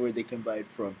have somewhere where they can buy it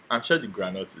from? I'm sure the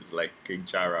granite is like a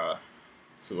jara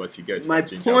to what you get My from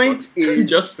ginger point box. is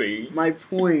Just saying. my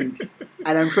point,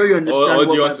 and I'm sure you understand Or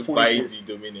do you what want to my buy point is.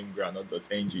 the domain name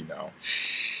granite.ng now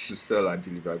to sell and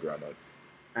deliver granite?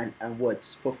 And what?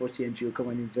 440 NG will come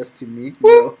and invest in me?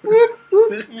 Whoop, No. whoop,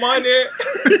 whoop, money.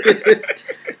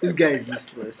 This guy is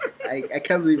useless. I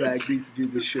can't believe I agreed to do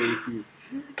this show with you.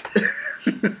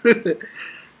 It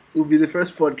will be the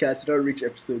first podcast to not reach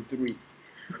episode 3.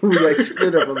 We like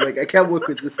split up. I'm like, I can't work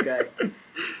with this guy.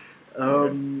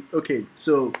 Okay,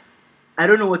 so I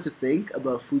don't know what to think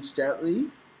about Food Stanley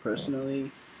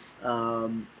personally.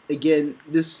 Again,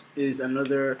 this is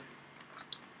another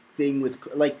thing with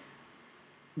like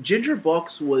Ginger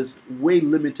Box was way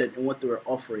limited in what they were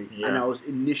offering, and I was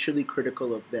initially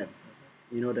critical of them.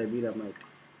 You know what I mean? I'm like,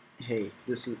 hey,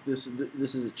 this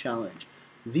is a challenge.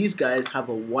 These guys have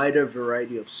a wider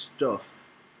variety of stuff,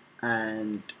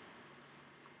 and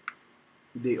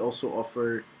they also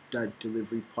offer that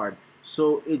delivery part.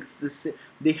 So it's the same.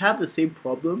 They have the same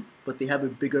problem, but they have a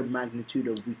bigger magnitude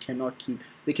of we cannot keep.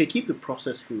 They can keep the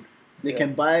processed food. They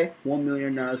can buy 1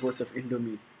 million naira worth of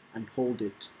Indomie and hold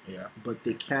it. Yeah. But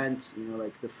they can't,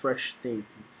 like the fresh things,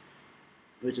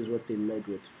 which is what they led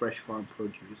with, fresh farm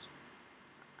produce.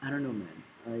 I don't know,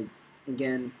 man.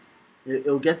 Again,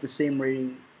 it'll get the same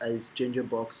rating as Ginger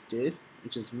Box did,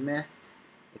 which is meh.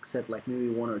 except like maybe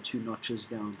one or two notches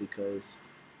down because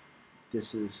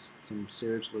this is some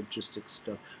serious logistics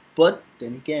stuff. But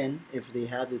then again, if they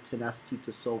have the tenacity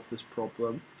to solve this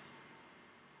problem,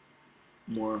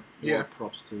 more Yeah.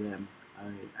 props to them.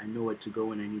 I know where to go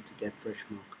when I need to get fresh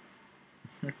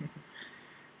milk.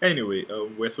 Anyway,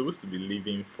 we're supposed to be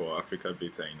leaving for Africa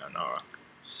Beta in an hour.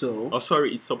 So Oh,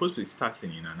 sorry, it's supposed to be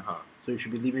starting in an hour. you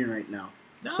should be leaving right now.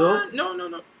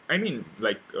 No. I mean,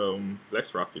 like,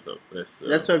 let's wrap it up. That's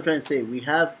what I'm trying to say. We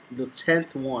have the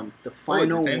 10th one, the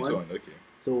final the 10th one. one. Okay.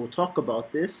 So we'll talk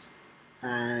about this,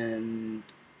 and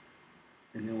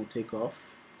then we'll take off.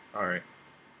 All right.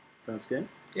 Sounds good?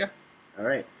 Yeah. All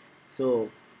right. So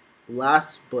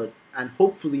last but and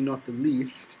hopefully not the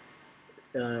least,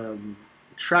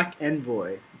 Track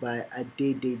Envoy by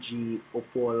Adedeji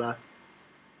Opola,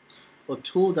 a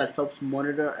tool that helps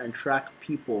monitor and track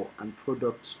people and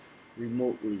products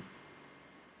remotely.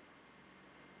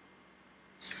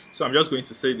 So I'm just going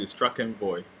to say this: Track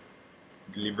Envoy,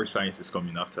 Delivery Science is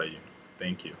coming after you.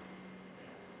 Thank you.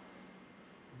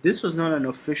 This was not an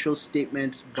official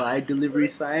statement by Delivery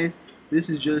Science. This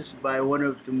is just by one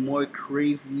of the more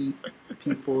crazy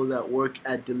people that work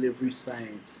at Delivery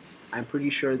Science. I'm pretty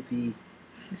sure the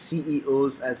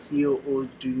CEOs and COOs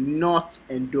do not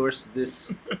endorse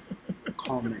this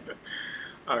comment.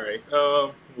 All right.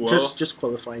 Just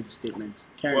qualifying the statement.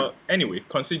 Carry on. Anyway,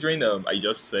 considering I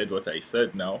just said what I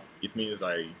said now, it means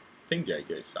I think the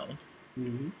idea is sound.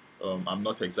 Mm-hmm. I'm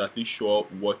not exactly sure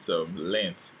what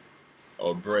length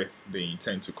or breadth they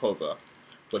intend to cover,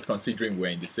 but considering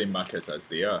we're in the same market as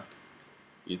they are,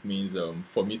 it means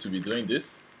for me to be doing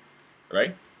this,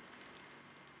 right?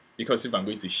 Because if I'm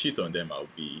going to shit on them, I'll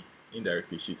be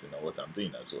indirectly shitting on what I'm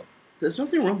doing as well. There's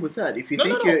nothing wrong with that. If you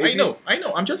No, think I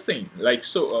know. I'm just saying, like,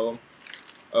 so,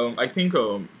 I think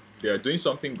they are doing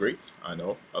something great. I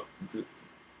know,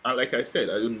 and like I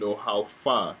said, I don't know how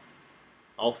far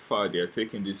they are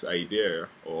taking this idea,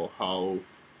 or how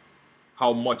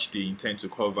much they intend to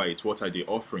cover it. What are the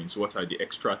offerings? What are the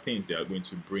extra things they are going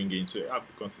to bring into it?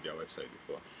 I've gone to their website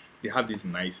before. They have this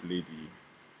nice lady,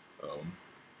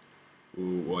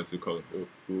 what's it called?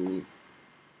 Who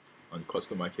on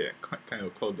customer care kind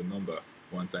of called the number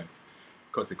one time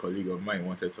because a colleague of mine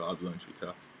wanted to have lunch with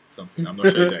her. Something I'm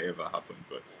not sure if that ever happened,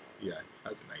 but yeah, she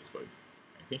has a nice voice.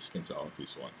 I think she came to our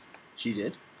office once. She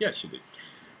did? Yeah, she did.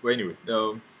 But anyway, I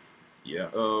don't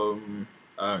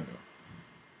know.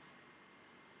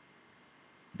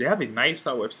 They have a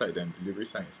nicer website than Delivery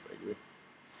Science, by the way.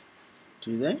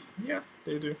 Do they? Yeah,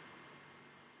 they do.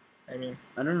 I mean,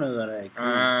 I don't know that I agree.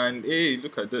 And hey,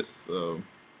 look at this.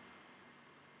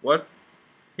 What?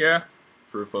 Yeah,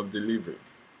 proof of delivery.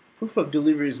 Proof of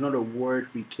delivery is not a word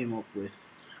we came up with.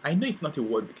 I know it's not a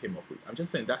word we came up with. I'm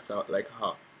just saying that's our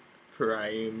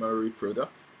primary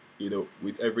product.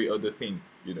 With every other thing,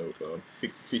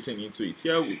 fitting into it.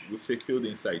 Yeah, we say field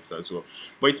insights as well.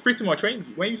 But it's pretty much when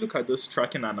you look at this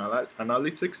tracking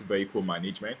analytics, vehicle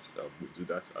management, we do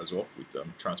that as well with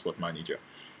Transport Manager.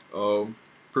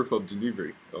 Proof of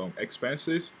delivery,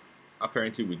 expenses.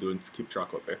 Apparently, we don't keep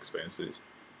track of expenses.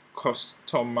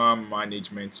 Customer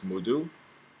management module.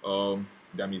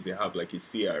 That means they have like a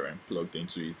CRM plugged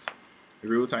into it.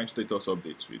 Real-time status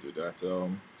updates, we do that.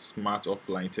 Smart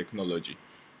offline technology.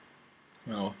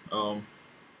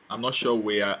 I'm not sure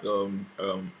where.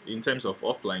 In terms of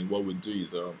offline, what we do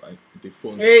is the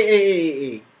phones.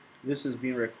 Hey! This is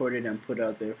being recorded and put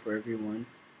out there for everyone.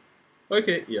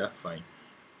 Okay, yeah, fine.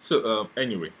 So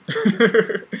anyway,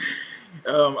 I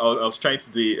was trying to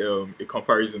do a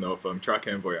comparison of Track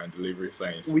Envoy and Delivery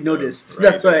Science. We noticed. Right?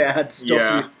 That's why I had to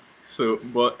stop you. So,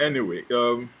 but anyway,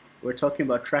 we're talking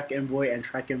about Track Envoy and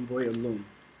Track Envoy alone.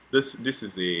 This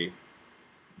is a.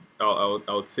 I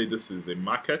would say this is a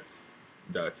market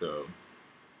that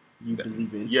you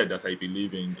believe in. Yeah, that I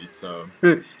believe in. It's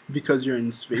because you're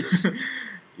in space.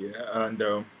 Yeah, and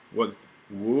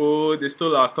they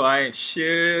stole our client.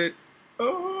 Shit.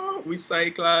 Oh, we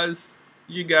cyclers.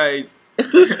 You guys.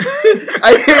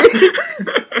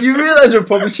 You realize we're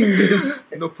publishing this?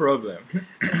 No problem.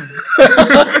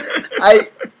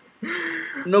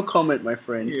 No comment, my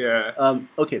friend. Yeah.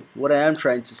 Okay, what I am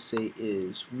trying to say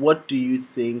is, what do you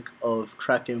think of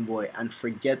Track Envoy? And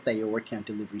forget that you're working at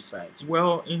Delivery Science.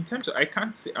 Well, in terms of, I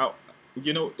can't say,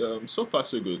 so far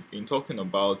so good. In talking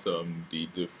about the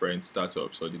different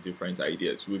startups or the different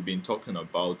ideas, we've been talking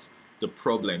about the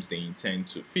problems they intend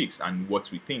to fix and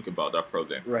what we think about that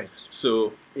problem. Right.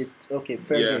 So it's okay,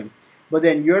 fair game. But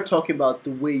then you're talking about the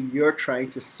way you're trying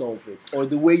to solve it, or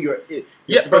the way you're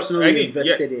personally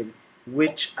invested in,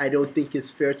 which I don't think is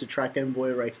fair to Track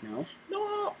Envoy right now.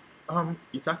 No,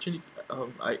 it's actually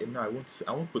I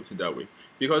won't put it that way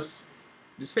because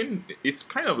the same. It's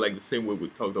kind of like the same way we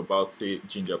talked about, say,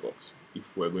 ginger box. If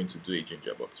we're going to do a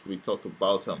ginger box, we talked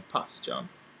about past jam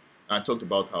and talked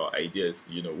about our ideas.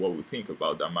 You know what we think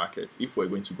about that market. If we're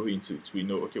going to go into it, we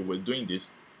know okay, we're doing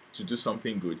this to do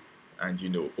something good, and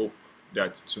hope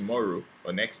that tomorrow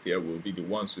or next year we'll be the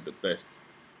ones with the best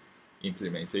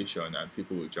implementation and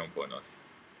people will jump on us.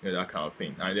 That kind of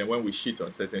thing. And then when we shit on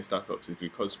certain startups, it's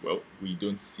because, well, we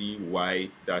don't see why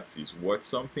that is worth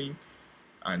something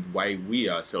and why we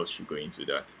ourselves should go into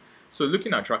that. So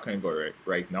looking at Tracker Envy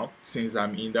right now, since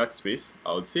I'm in that space,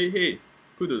 I would say, hey,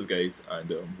 kudos guys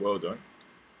and well done.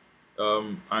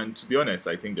 And to be honest,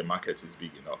 I think the market is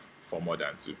big enough for more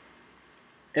than two.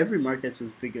 Every market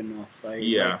is big enough. For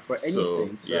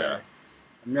anything. So yeah.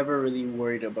 I'm never really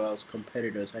worried about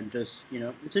competitors. I'm just,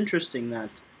 it's interesting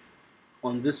that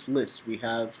on this list we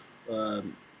have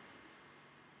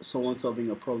someone solving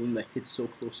a problem that hits so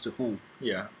close to home.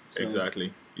 Yeah, so,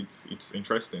 exactly. It's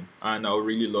interesting, and I would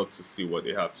really love to see what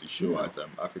they have to show at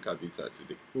AfricaBeta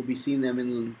today. We'll be seeing them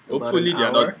in hopefully about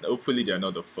an hour. Hopefully they're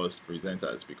not the first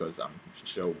presenters because I'm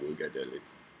sure we'll get there late.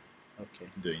 Okay.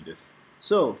 Doing this.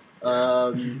 So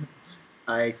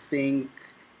I think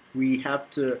we have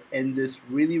to end this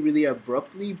really, really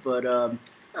abruptly, but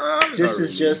this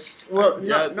is just not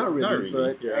really.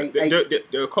 But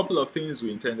there are a couple of things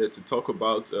we intended to talk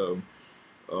about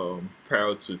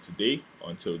prior to today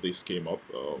until this came up.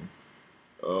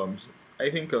 I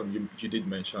think you did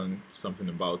mention something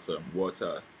about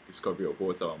water, discovery of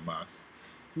water on Mars.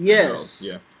 Yes.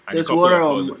 And there's water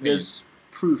on. There's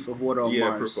proof of water on Mars.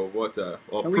 Yeah, proof of water,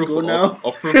 or Can proof we go now?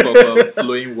 or proof of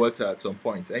flowing water at some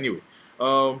point. Anyway,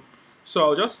 so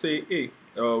I'll just say, hey,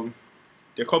 there are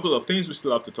a couple of things we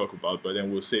still have to talk about, but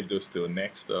then we'll save those till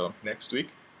next week.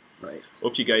 Right.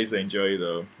 Hope you guys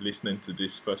enjoyed listening to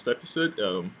this first episode.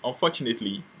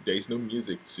 Unfortunately, there is no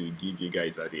music to give you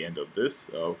guys at the end of this.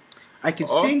 I could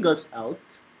sing us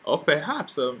out. Or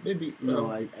perhaps maybe.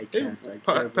 No, I can't.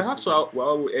 Perhaps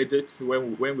while we edit,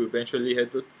 when we eventually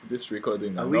edit this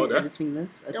recording. Are we editing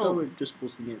this? I thought we were just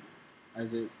posting it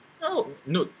as is.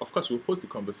 No, of course we'll post the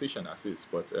conversation as is,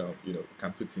 but we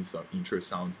can put in some intro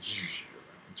sounds.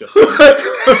 Just welcome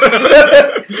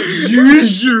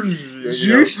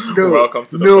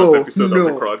to the first episode of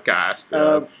the broadcast,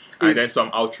 and then some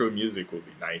outro music will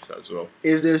be nice as well.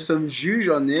 If there's some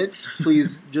zhuzh on it,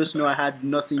 please just know I had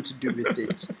nothing to do with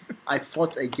it. I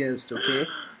fought against. Okay.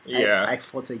 Yeah. I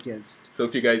fought against. So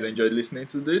if you guys enjoyed listening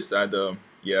to this, and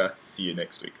see you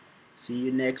next week. See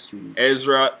you next week.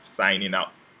 Ezra signing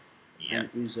out. Yeah.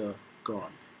 And Uzo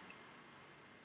gone.